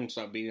have him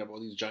start beating up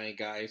all these giant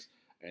guys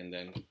and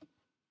then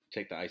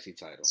take the IC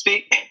title.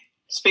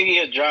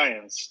 Speaking of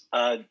giants,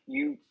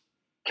 you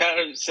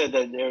kind of said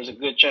that there's a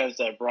good chance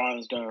that Braun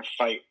is going to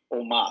fight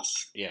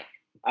Omos. Yeah.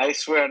 I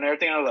swear on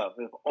everything I love,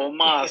 if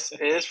Omos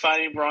is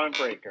fighting Braun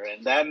Breaker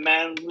and that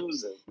man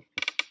loses,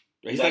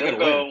 let him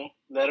go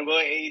to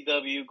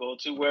AEW, go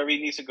to wherever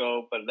he needs to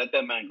go, but let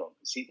that man go.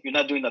 See, you're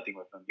not doing nothing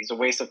with him. He's a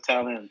waste of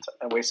talent and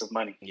a waste of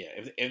money. Yeah,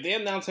 if they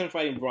announce him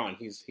fighting Braun,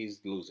 he's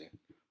losing.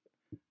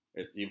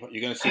 You're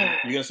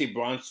gonna see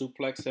Braun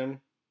suplex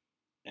him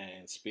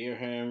and spear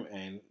him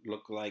and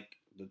look like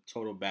the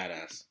total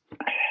badass.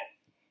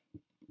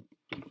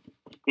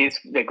 He's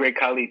the Great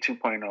Khali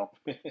 2.0.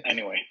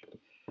 Anyway.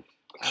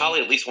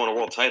 Khali at least won a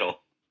world title.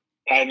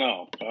 I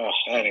know.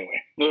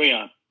 Anyway, moving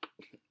on.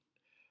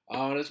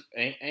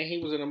 And he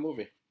was in a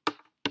movie.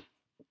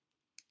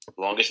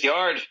 Longest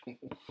Yard.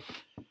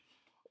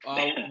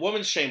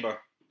 Women's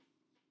Chamber.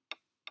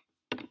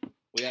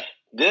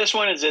 This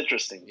one is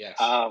interesting. Yes.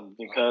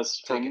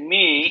 Because for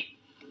me,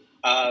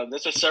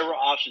 there's several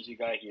options you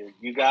got here.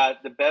 You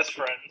got the best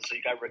friends, so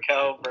you got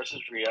Raquel versus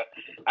Rhea.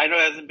 I know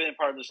it hasn't been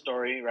part of the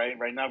story, right?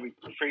 Right now, we're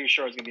pretty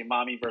sure it's going to be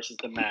Mommy versus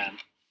the Man.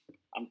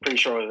 I'm pretty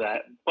sure of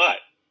that.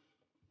 But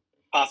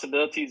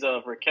possibilities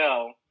of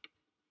Raquel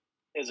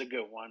is a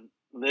good one.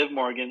 Liv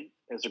Morgan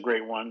is a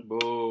great one.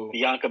 Boo.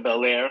 Bianca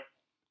Belair.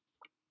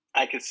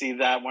 I could see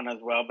that one as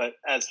well. But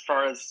as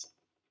far as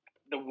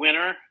the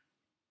winner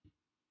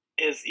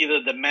is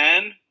either the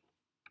Man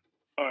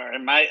or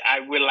I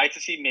would like to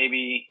see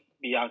maybe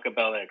Bianca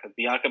Belair, because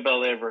Bianca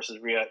Belair versus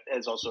Rhea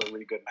is also a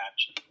really good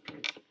match.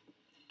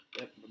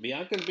 Yeah,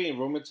 Bianca's being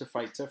rumored to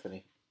fight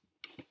Tiffany.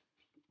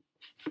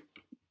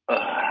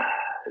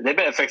 They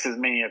better fix his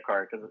Mania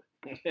card, because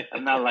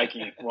I'm not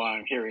liking what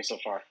I'm hearing so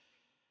far.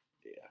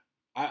 Yeah,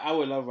 I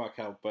would love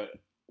Raquel, but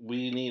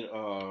we need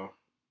a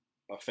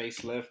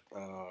facelift,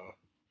 a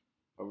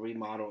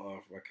remodel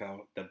of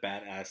Raquel, the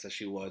badass that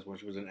she was when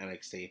she was in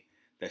NXT,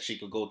 that she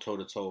could go toe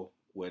to toe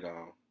with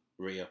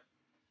Rhea.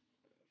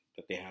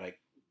 That they had like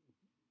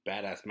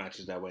badass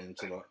matches that went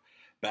into the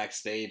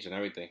backstage and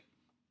everything.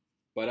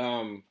 But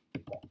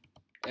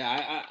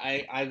yeah,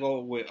 I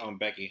go with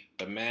Becky,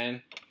 the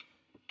Man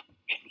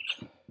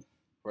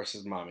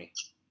versus Mommy.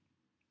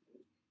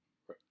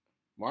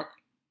 Mark?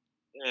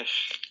 Yeah.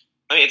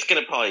 I mean, it's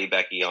gonna probably be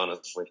Becky,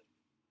 honestly.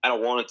 I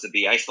don't want it to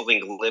be. I still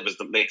think Liv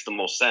makes the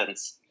most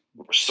sense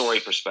from a story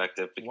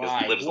perspective,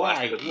 because Liv's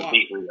last person to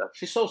beat Rhea.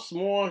 She's so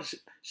small.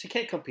 She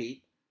can't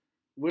compete.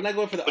 We're not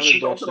going for the underdog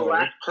story. But she's also the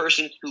last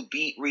person to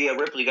beat Rhea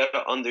Ripley. You got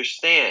to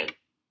understand.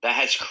 That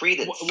has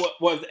credence.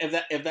 Well,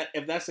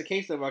 if that's the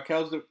case, then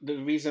Raquel's the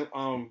reason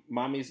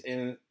Mommy's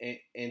in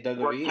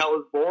WWE. Raquel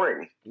is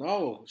boring.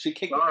 No, she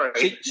kicked.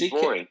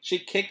 Sorry, she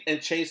kicked and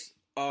chased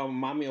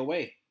Mommy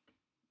away.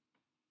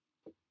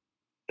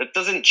 That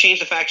doesn't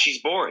change the fact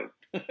she's boring.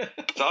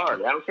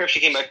 Sorry, I don't care if she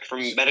came back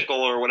from medical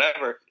or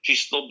whatever. She's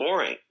still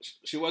boring.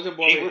 She wasn't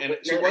boring.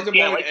 She wasn't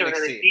boring in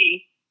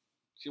NXT.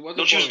 She was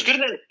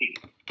good at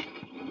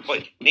NXT.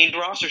 But named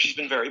roster, she's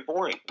been very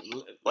boring.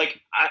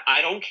 Like,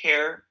 I don't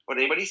care what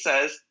anybody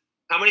says.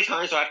 How many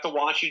times do I have to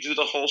watch you do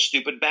the whole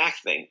stupid back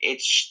thing?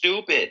 It's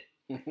stupid.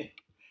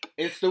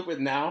 It's stupid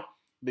now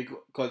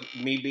because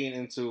me being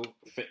into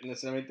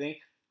fitness and everything,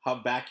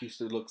 her back used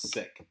to look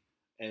sick.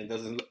 And it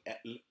doesn't look...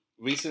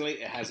 Recently,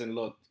 it hasn't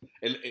looked...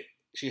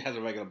 She has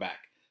a regular back.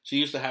 She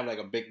used to have like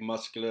a big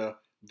muscular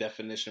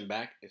definition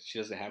back. She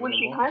doesn't have it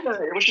anymore.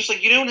 It was just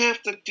like, you don't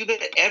have to do that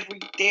every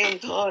damn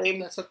time.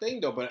 That's the thing,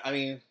 though. But I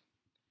mean,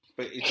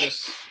 it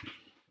just,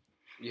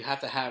 you have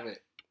to have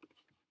it.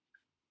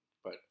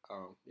 But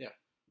yeah,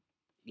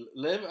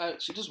 Liv,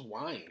 she just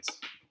whines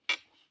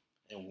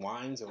and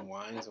whines and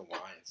whines and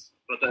whines.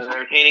 But they're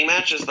entertaining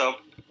matches, though,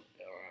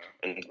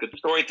 and good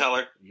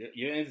storyteller.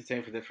 You're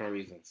entertained for different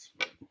reasons.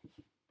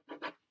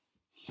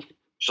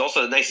 She's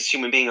also the nicest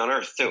human being on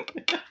earth, too.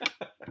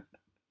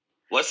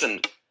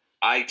 Listen,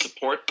 I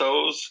support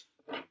those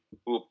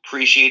who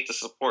appreciate the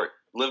support.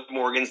 Liv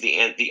Morgan's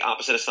the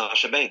opposite of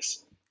Sasha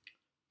Banks.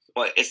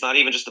 But it's not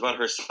even just about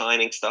her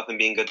signing stuff and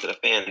being good to the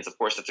fans. Of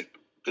course, that's a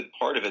good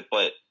part of it.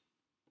 But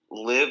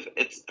Liv,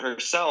 it's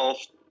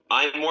herself.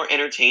 I'm more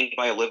entertained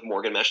by a Liv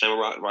Morgan match than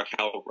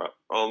Raquel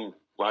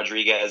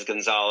Rodriguez,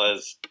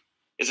 Gonzalez.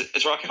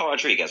 It's Raquel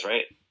Rodriguez,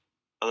 right?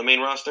 On the main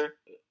roster?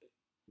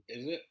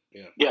 Is it?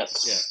 Yeah.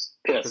 Yes. Yeah.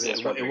 Yes,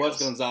 it was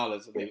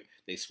Gonzalez.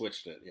 They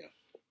switched it, yeah.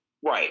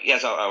 Right,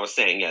 yes, I was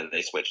saying, yeah,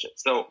 they switched it.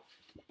 So,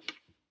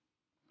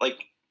 like,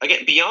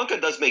 again, Bianca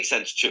does make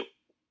sense, too.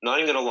 Not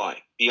even going to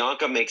lie.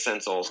 Bianca makes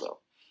sense also.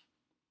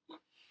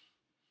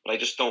 But I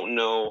just don't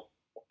know.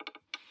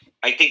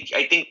 I think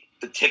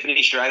the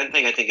Tiffany Stratton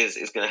thing, I think, is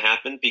going to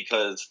happen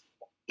because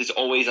there's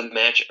always a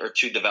match or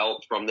two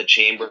developed from the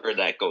Chamber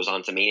that goes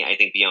on to me. I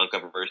think Bianca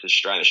versus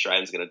Stratton.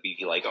 Stratton's going to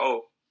be like,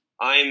 oh,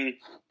 I'm...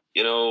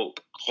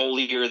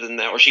 holier than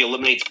that, or she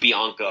eliminates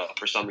Bianca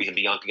for some reason.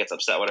 Bianca gets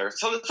upset with her.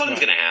 Something's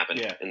going to happen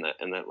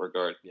in that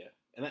regard. Yeah,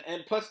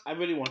 and plus, I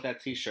really want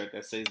that T-shirt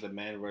that says the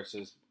man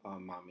versus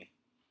mommy.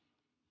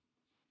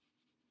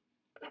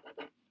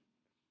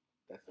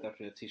 That's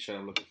definitely a T-shirt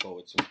I'm looking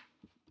forward to.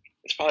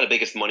 It's probably the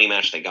biggest money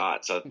match they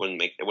got, so it wouldn't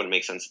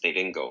make sense if they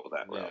didn't go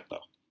that route,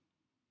 though.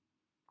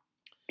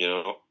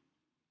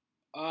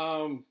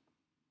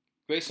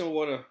 Grayson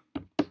Waller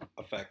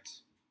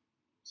effect.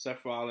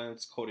 Seth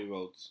Rollins, Cody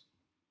Rhodes.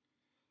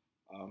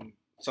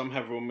 Some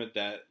have rumored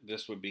that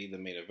this would be the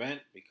main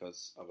event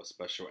because of a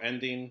special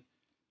ending,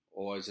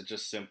 or is it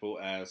just simple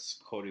as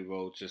Cody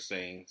Rhodes just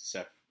saying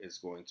Seth is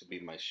going to be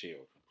my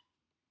Shield?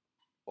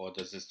 Or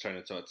does this turn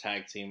into a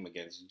tag team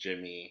against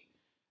Jimmy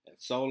and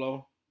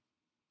Solo?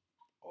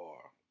 Or,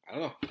 I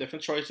don't know,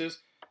 different choices.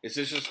 Is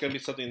this just going to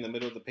be something in the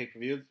middle of the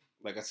pay-per-view,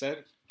 like I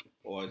said?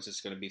 Or is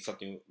this going to be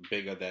something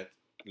bigger that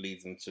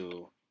leads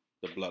into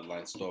the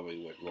Bloodline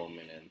story with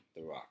Roman and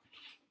The Rock?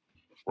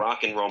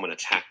 Rock and Roman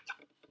attacked.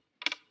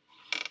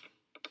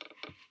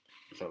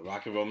 So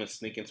Rock and Roman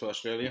sneak into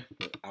Australia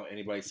without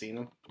anybody seeing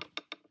them?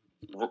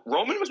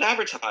 Roman was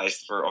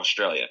advertised for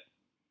Australia.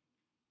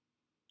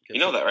 You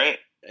know that, right?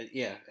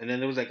 Yeah, and then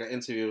there was like an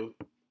interview.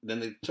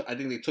 Then I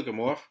think they took him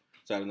off.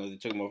 So I don't know, they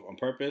took him off on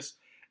purpose.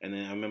 And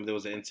then I remember there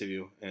was an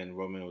interview, and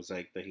Roman was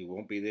like that he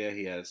won't be there.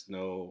 He has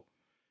no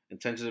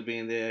intention of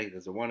being there. He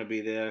doesn't want to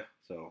be there.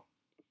 So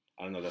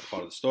I don't know if that's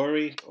part of the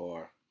story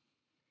or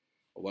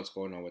what's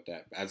going on with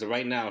that. As of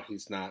right now,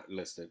 he's not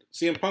listed.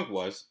 CM Punk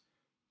was,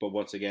 but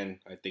once again,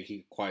 I think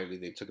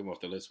they took him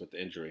off the list with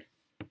the injury.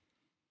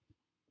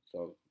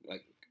 So,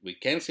 like, we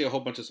can see a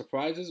whole bunch of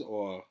surprises,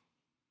 or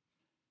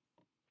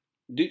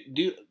do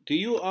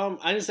you I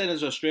understand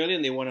as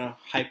Australian they want to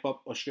hype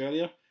up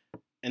Australia,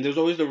 and there's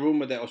always the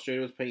rumor that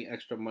Australia was paying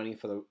extra money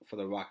for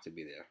the Rock to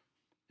be there,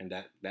 and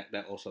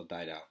that also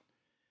died out.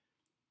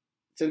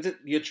 Since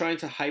you're trying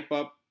to hype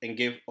up and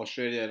give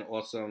Australia an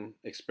awesome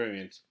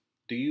experience,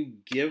 do you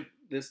give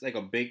this like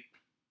a big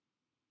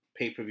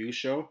pay-per-view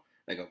show,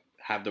 like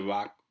have The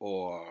Rock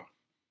or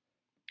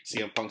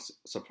CM Punk's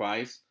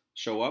surprise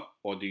show up,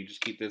 or do you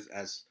just keep this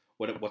as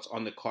what's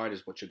on the card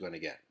is what you're going to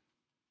get?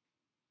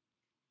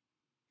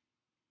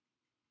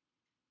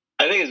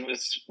 I think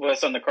it's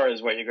what's on the card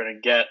is what you're going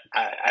to get.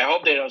 I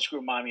hope they don't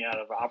screw Mommy out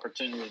of an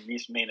opportunity to be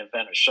main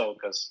event a show,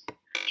 because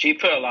she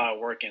put a lot of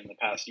work in the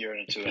past year or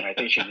two, and I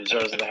think she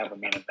deserves to have a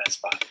main event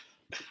spot.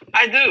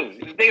 I do.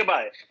 Think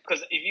about it.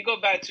 Because if you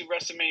go back to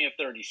WrestleMania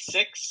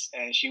 36,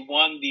 and she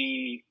won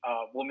the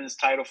women's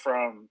title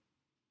from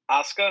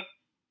Asuka,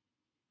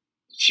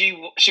 she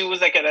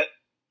was like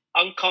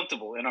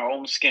uncomfortable in her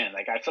own skin.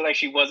 Like, I feel like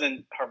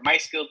her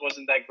mic skills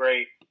wasn't that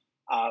great.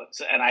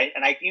 And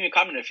I even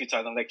commented a few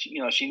times. I'm like,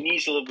 she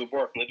needs a little bit of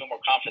work, a little bit more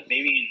confidence,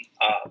 maybe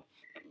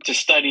to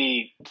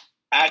study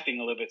acting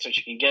a little bit so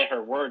she can get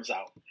her words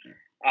out.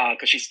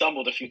 Because she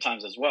stumbled a few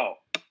times as well.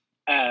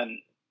 And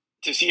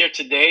to see her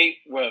today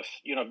with,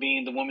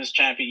 being the women's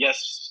champion,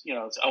 yes,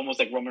 it's almost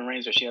like Roman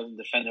Reigns where she hasn't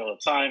defended all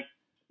the time.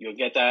 You'll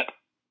get that.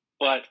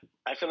 But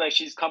I feel like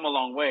she's come a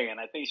long way, and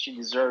I think she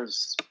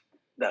deserves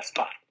that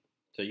spot.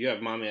 So you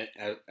have Mommy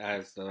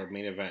as the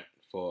main event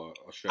for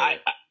Australia.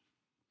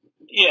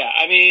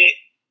 I mean,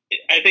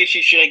 I think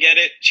she should get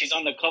it. She's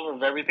on the cover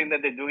of everything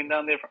that they're doing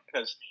down there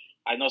because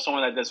I know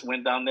someone that just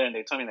went down there and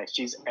they told me that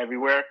she's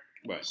everywhere.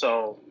 Right.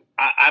 So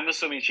I'm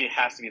assuming she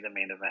has to be the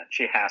main event.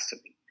 She has to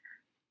be.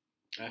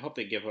 I hope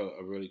they give her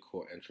a really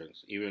cool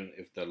entrance, even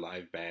if the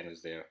live band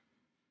is there.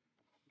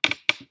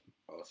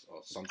 Or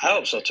something. I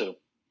hope so too.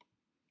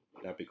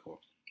 That'd be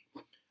cool.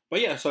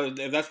 But yeah, so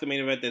if that's the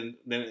main event, then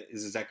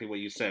it's exactly what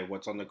you said.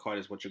 What's on the card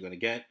is what you're going to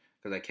get,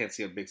 because I can't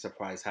see a big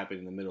surprise happening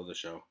in the middle of the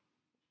show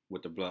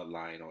with the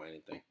bloodline or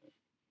anything.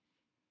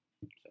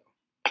 So,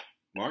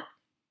 Mark?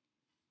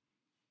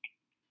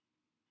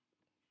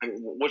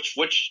 Which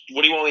what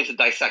do you want me to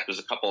dissect? There's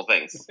a couple of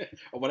things.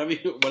 Or whatever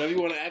you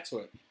want to add to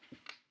it.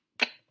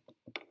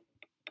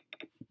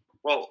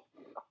 Well,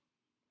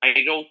 I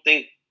don't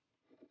think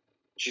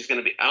she's going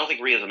to be. I don't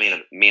think Rhea's a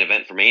main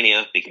event for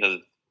Mania because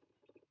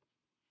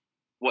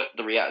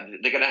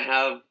they're going to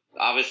have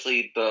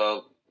obviously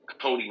the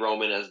Cody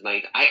Roman as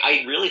night.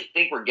 I really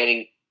think we're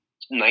getting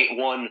night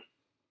one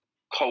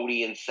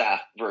Cody and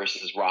Seth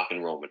versus Rock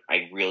and Roman.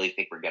 I really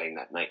think we're getting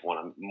that night one.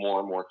 I'm more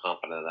and more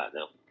confident of that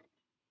now.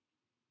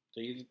 So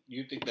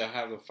you think they'll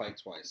have the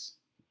fight twice?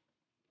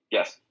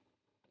 Yes.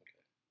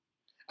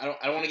 I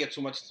don't want to get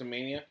too much into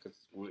Mania because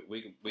we'll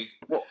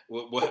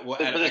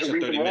add an extra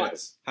 30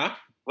 minutes. Huh?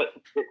 But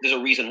there's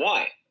a reason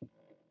why.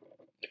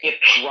 If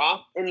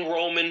Rock and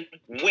Roman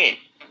win,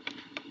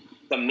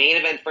 the main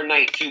event for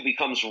night 2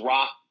 becomes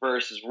Rock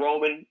versus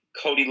Roman.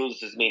 Cody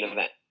loses his main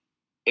event.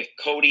 If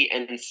Cody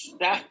and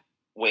Seth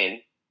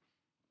win,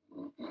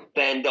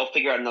 then they'll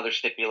figure out another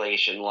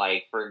stipulation.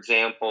 Like, for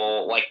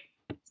example, like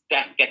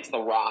Seth gets the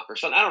Rock or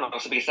something. I don't know.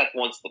 So because Seth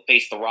wants to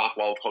face the Rock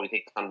while Cody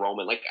takes on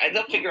Roman. Like,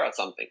 they'll figure out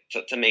something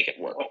to make it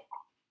work.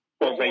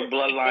 Or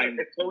bloodline.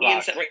 If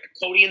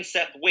Cody and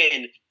Seth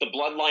win, the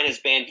bloodline is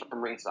banned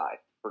from ringside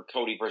for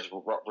Cody versus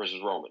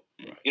Roman.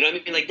 Right. You know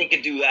what I mean? Like, they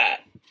could do that.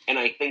 And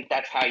I think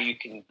that's how you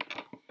can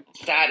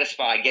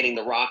satisfy getting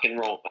the Rock and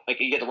Roman. Like,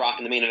 you get the Rock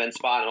in the main event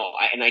spot and all.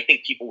 And I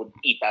think people would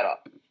eat that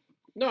up.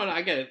 No,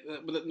 I get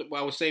it. But what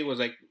I was saying was,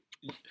 like,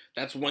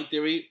 that's one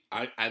theory.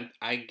 I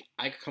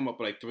could come up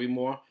with, like, 3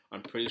 more.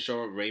 I'm pretty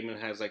sure Raymond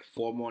has, like,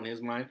 4 more in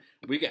his mind.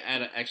 We could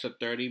add an extra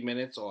 30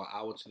 minutes or an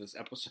hour to this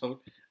episode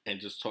and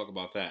just talk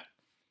about that.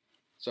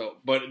 So,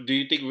 but do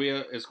you think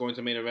Rhea is going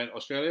to main event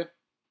Australia?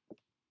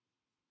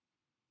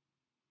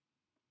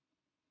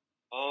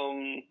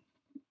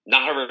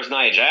 Not her versus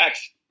Nia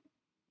Jax.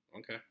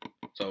 Okay.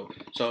 So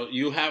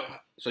you're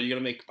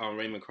gonna make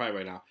Raymond cry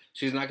right now.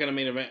 She's not gonna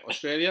main event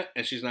Australia,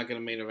 and she's not gonna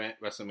main event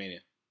WrestleMania.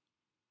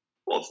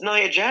 Well, it's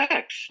Nia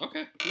Jax.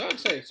 Okay. No, I'd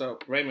say so.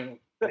 Raymond,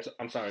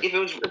 I'm sorry. If it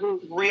was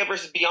Rhea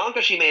versus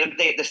Bianca,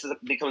 this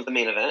becomes the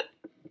main event.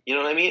 You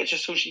know what I mean? It's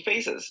just who she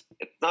faces.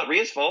 It's not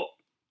Rhea's fault.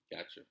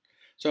 Gotcha.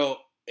 So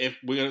if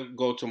we're gonna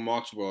go to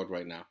Mark's world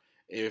right now,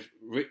 if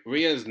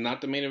Rhea is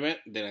not the main event,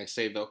 then I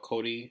say the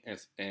Cody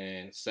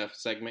and Seth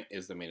segment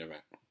is the main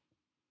event.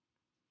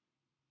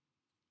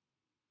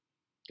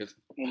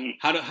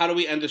 How do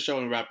we end the show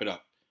and wrap it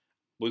up?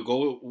 We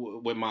go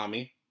with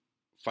Mommy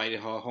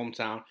fighting her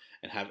hometown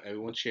and have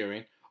everyone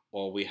cheering,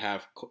 or we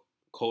have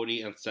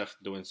Cody and Seth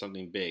doing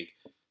something big,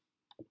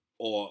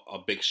 or a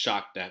big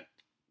shock that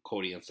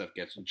Cody and Seth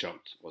gets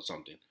jumped or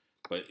something.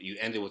 But you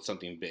end it with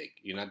something big.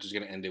 You're not just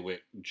gonna end it with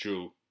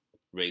Drew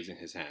raising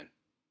his hand.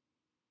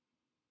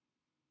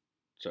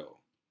 So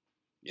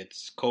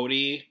it's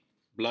Cody,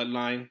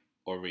 Bloodline,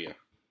 or Rhea.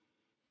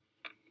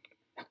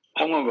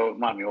 I'm gonna go with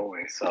Mommy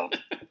always. So,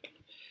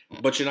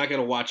 but you're not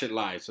gonna watch it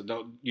live, so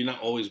you're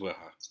not always with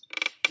her.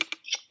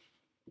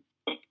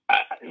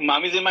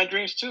 Mommy's in my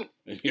dreams too.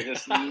 I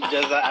just want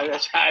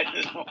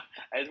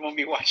to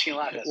be watching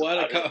live.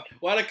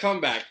 What a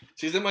comeback!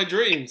 She's in my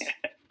dreams.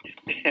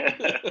 She's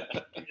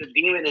a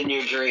demon in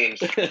your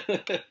dreams.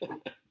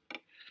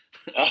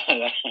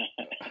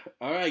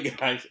 All right,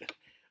 guys.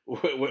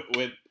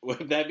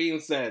 With that being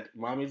said,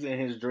 Mommy's in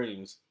his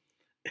dreams.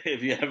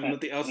 If you have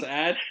nothing else to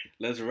add,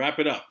 let's wrap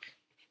it up.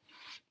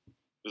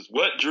 Just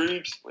what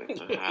dreams? Wait,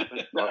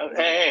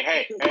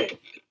 hey.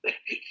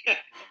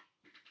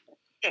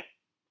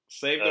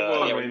 Save the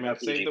world, Raymond.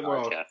 Save the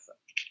world.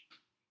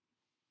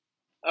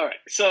 All right,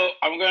 so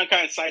I'm going to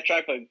kind of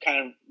sidetrack, but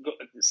kind of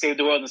save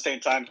the world at the same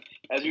time.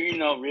 As you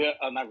know,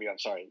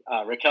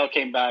 Raquel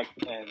came back,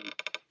 and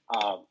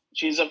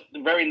she's a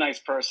very nice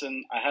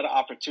person. I had an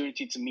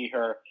opportunity to meet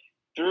her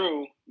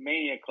through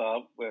Mania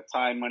Club with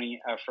time,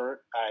 money,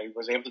 effort. I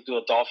was able to do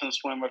a dolphin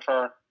swim with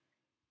her.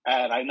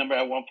 And I remember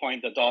at one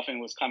point the dolphin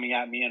was coming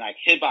at me and I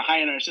hid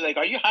behind her. And she's like,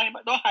 "Are you hiding?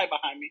 Don't hide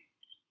behind me."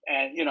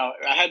 And,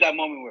 I had that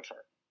moment with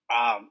her.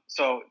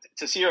 So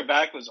to see her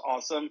back was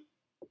awesome.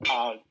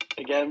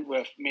 Again,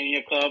 with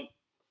Mania Club,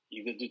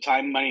 you could do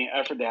time, money, and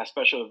effort. They have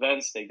special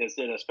events. They just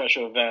did a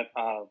special event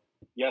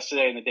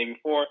yesterday and the day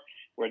before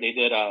where they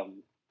did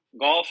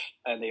golf.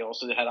 And they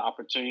also had an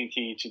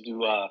opportunity to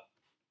do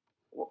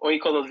what do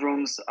you call those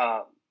rooms?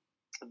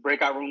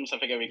 Breakout rooms. I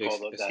forget what you call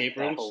those. Escape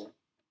rooms?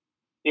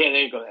 Yeah,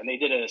 there you go. And they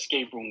did an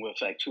escape room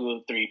with like 2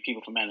 or 3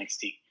 people from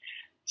NXT.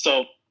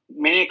 So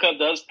Mania Cup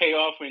does pay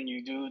off when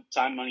you do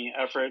time, money,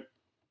 and effort.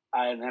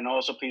 And then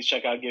also please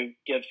check out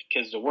Give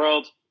Kids the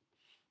World.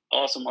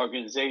 Awesome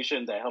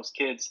organization that helps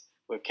kids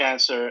with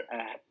cancer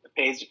and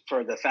pays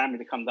for the family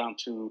to come down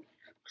to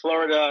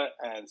Florida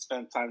and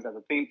spend time at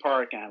the theme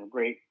park and have a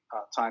great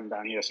time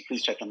down here. So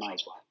please check them out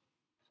as well.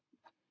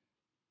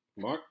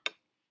 Mark?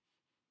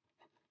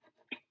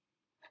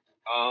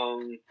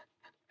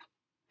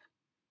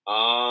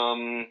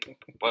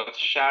 What's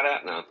shout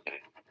out? No, okay.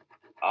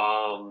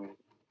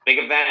 Big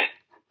event,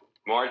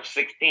 March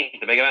 16th,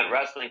 the Big Event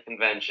Wrestling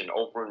Convention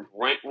over in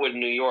Brentwood,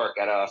 New York,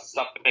 at a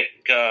Suffolk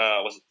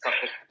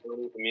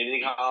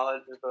Community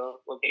College is the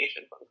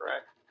location, if I'm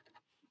correct.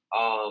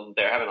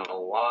 They're having a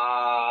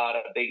lot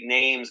of big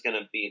names going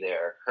to be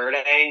there. Kurt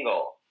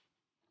Angle,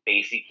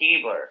 Stacy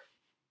Keibler,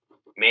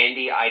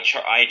 Mandy, I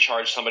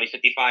charged somebody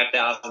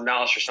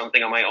 $55,000 for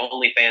something on my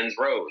OnlyFans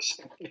Rose.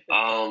 A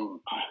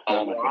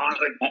lot of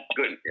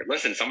good.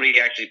 Listen, somebody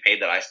actually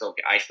paid that. I still.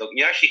 I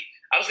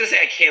was gonna say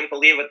I can't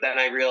believe it. Then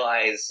I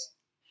realize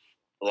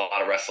a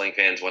lot of wrestling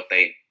fans what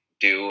they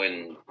do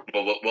and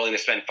willing to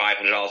spend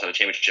 $500 on a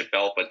championship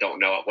belt, but don't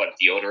know what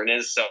deodorant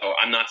is. So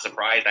I'm not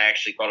surprised. I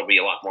actually thought it would be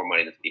a lot more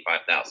money than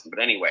 $55,000. But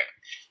anyway,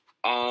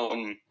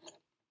 a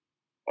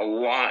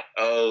lot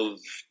of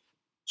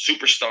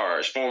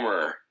superstars,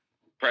 former.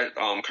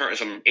 Current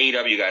some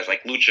AEW guys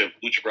like Lucha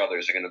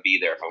Brothers are going to be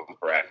there, if I'm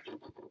correct.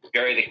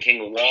 Gary the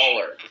King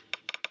Waller,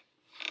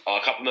 a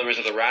couple members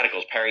of the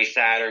Radicals, Perry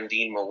Saturn,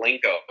 Dean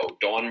Malenko,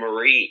 Dawn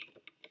Marie.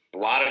 A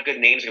lot of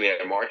good names going to be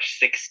there. March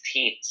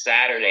 16th,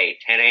 Saturday,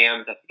 10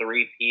 a.m. to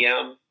 3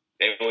 p.m.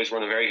 They always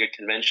run a very good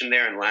convention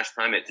there, and last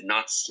time it did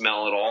not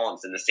smell at all.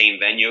 It's in the same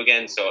venue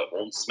again, so it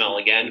won't smell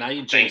again. Now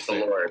you jinxed it.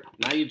 Thank the Lord.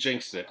 Now you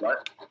jinxed it.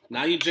 What?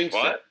 Now you jinxed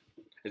it.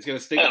 It's going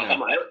to stink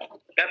now.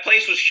 That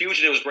place was huge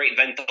and it was great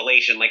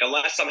ventilation. Like,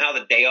 unless somehow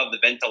the day of the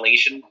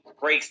ventilation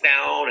breaks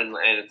down and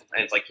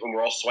it's like when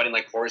we're all sweating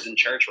like whores in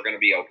church, we're going to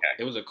be okay.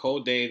 It was a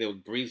cold day. There was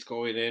breeze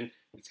going in.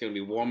 It's going to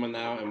be warmer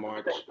now in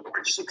March.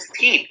 March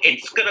 16th.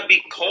 It's going to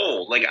be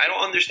cold. Like, I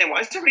don't understand. Why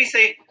does everybody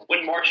say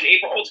when March and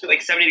April, it's going to be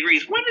like 70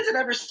 degrees? When is it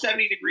ever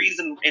 70 degrees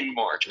in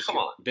March? Come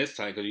on. This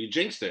time, because you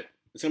jinxed it.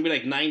 It's going to be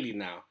like 90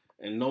 now,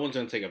 and no one's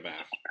going to take a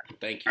bath.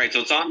 Thank you. All right,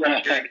 so it's on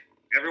record.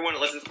 Everyone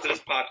that listens to this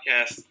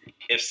podcast,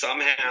 if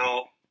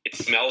somehow it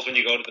smells when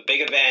you go to the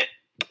big event,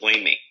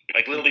 blame me.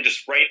 Like, literally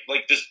just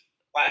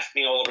blast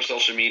me all over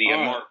social media.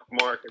 Right.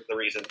 Mark is the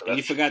reason for that. And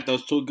you forgot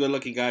those 2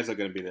 good-looking guys are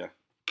going to be there.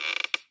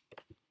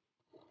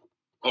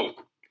 Oh.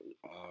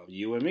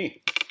 You and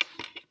me.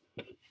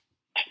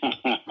 I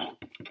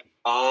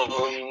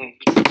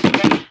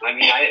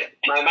mean,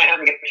 am I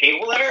having a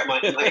table there? Am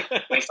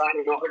I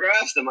signing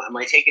autographs? Am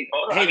I taking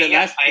photos?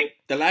 Hey,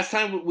 the last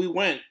time we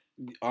went,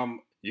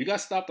 you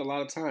got stopped a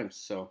lot of times,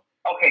 so.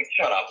 Okay,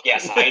 shut up.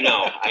 Yes, I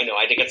know.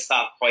 I did get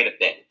stopped quite a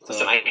bit.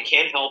 Listen, I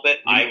can't help it.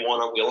 I won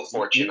a Wheel of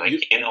Fortune. I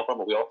can't help it. I'm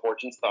a Wheel of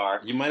Fortune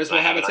star. You might as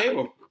well have a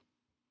table.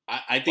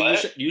 I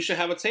think you should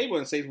have a table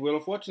and say Wheel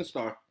of Fortune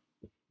star.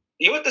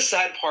 You know what the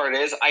sad part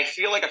is? I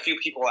feel like a few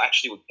people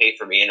actually would pay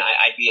for me, and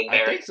I'd be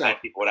embarrassed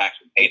if people would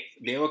actually pay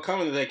for me. They were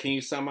coming to that. Can you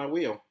sign my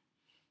wheel?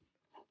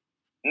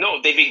 No,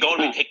 they'd be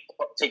going to me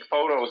take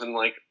photos and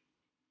like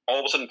all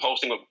of a sudden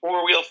posting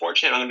for Wheel of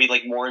Fortune. I'm gonna be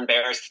like more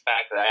embarrassed the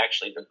fact that I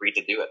actually agreed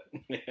to do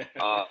it.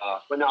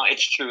 But no,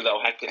 it's true though.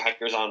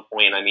 Hector's on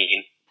point. I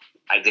mean,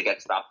 I did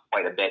get stopped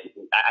quite a bit.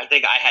 I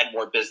think I had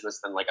more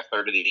business than like a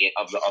third of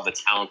the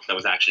talent that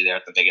was actually there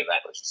at the big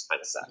event, which is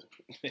kind of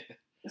sad.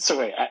 So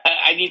wait,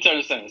 I need to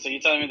understand. So you're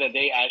telling me that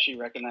they actually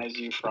recognize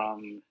you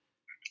from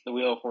the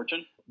Wheel of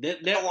Fortune?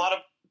 There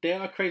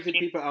are crazy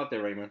people out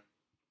there, Raymond.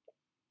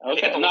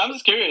 Okay, no, I'm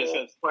just curious.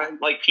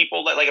 Like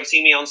people that have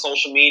seen me on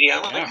social media.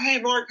 I'm like, hey,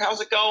 Mark,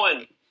 how's it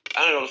going? I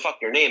don't know what the fuck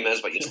your name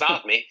is, but you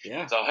stopped me.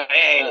 Yeah. So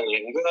hey,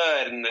 I'm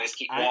good, and I just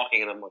keep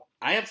walking, and I'm like,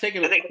 I think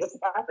this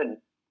happened.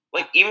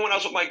 Like even when I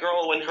was with my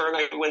girl, when her and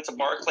I went to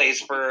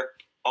Barclays for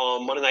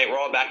Monday Night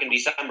Raw back in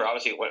December,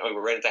 obviously we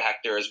ran into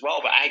Hector as well,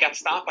 but I got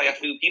stopped by a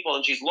few people,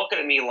 and she's looking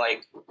at me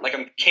like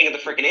I'm king of the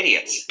freaking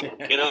idiots,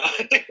 you know?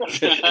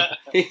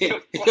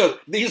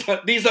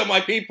 These are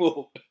my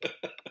people.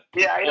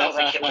 Yeah, I know.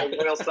 Like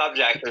real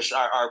subjects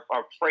are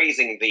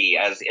praising thee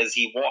as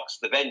he walks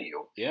the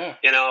venue. Yeah,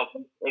 you know,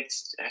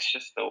 it's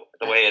just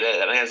the way it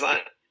is. I mean, it's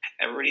not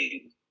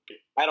everybody.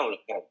 I don't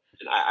know.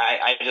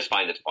 I just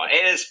find it funny.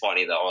 It is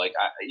funny though. Like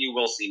you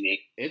will see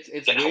me. It's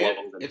weird.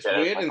 It's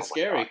weird and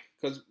scary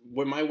because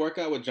when my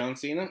workout with John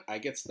Cena, I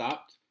get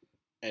stopped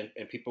and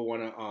people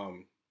want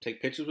to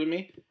take pictures with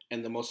me.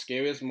 And the most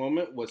scariest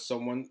moment was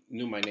someone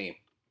knew my name.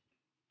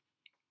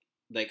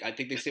 Like I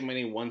think they said my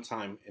name one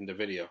time in the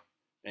video,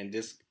 and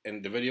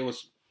the video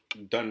was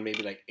done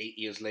maybe like 8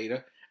 years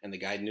later, and the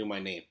guy knew my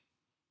name.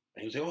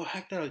 And he was like, "Oh,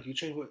 Hector, you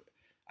trained with?"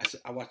 I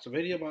said, "I watched the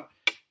video about,"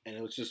 and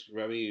it was just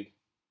very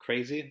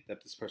crazy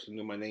that this person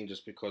knew my name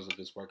just because of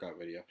this workout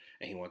video,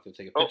 and he wanted to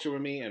take a picture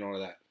with me and all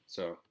of that.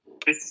 So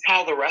this is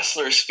how the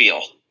wrestlers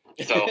feel.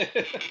 So,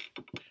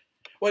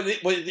 well,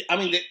 I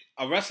mean,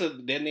 a wrestler,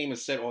 their name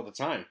is said all the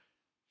time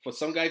for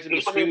some guys to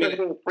be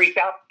screaming, freaked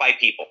out by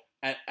people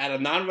at a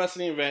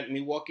non-wrestling event.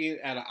 Me walking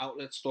at an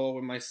outlet store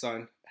with my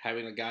son,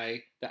 having a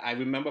guy that I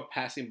remember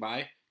passing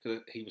by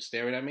because he was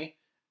staring at me,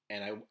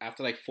 and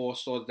after like 4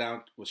 stores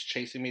down, was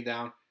chasing me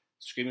down,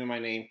 screaming my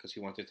name because he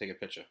wanted to take a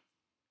picture.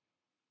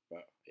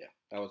 But yeah,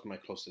 that was my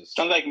closest.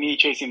 Sounds like me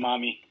chasing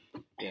mommy.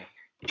 Yeah.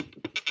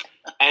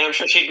 And I'm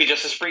sure she'd be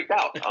just as freaked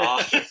out.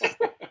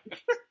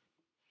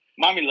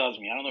 Mommy loves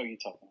me. I don't know what you're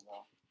talking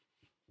about.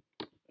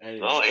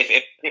 Anyway. Well,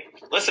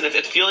 if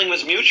the feeling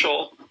was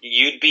mutual,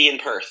 you'd be in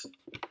Perth.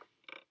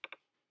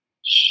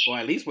 Well,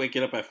 at least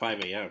waking up at 5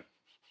 a.m.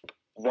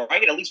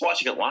 Right, at least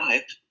watching it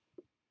live.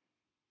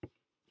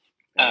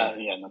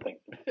 Yeah, nothing.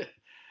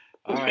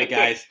 All right,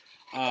 guys.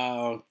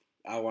 I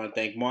want to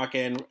thank Mark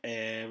and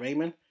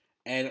Raymond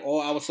and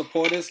all our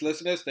supporters,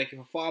 listeners. Thank you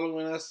for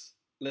following us,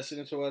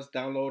 listening to us,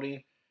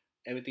 downloading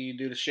everything you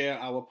do to share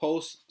our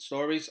posts,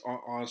 stories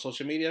on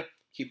social media.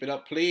 Keep it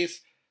up,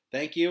 please.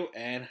 Thank you,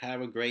 and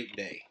have a great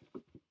day.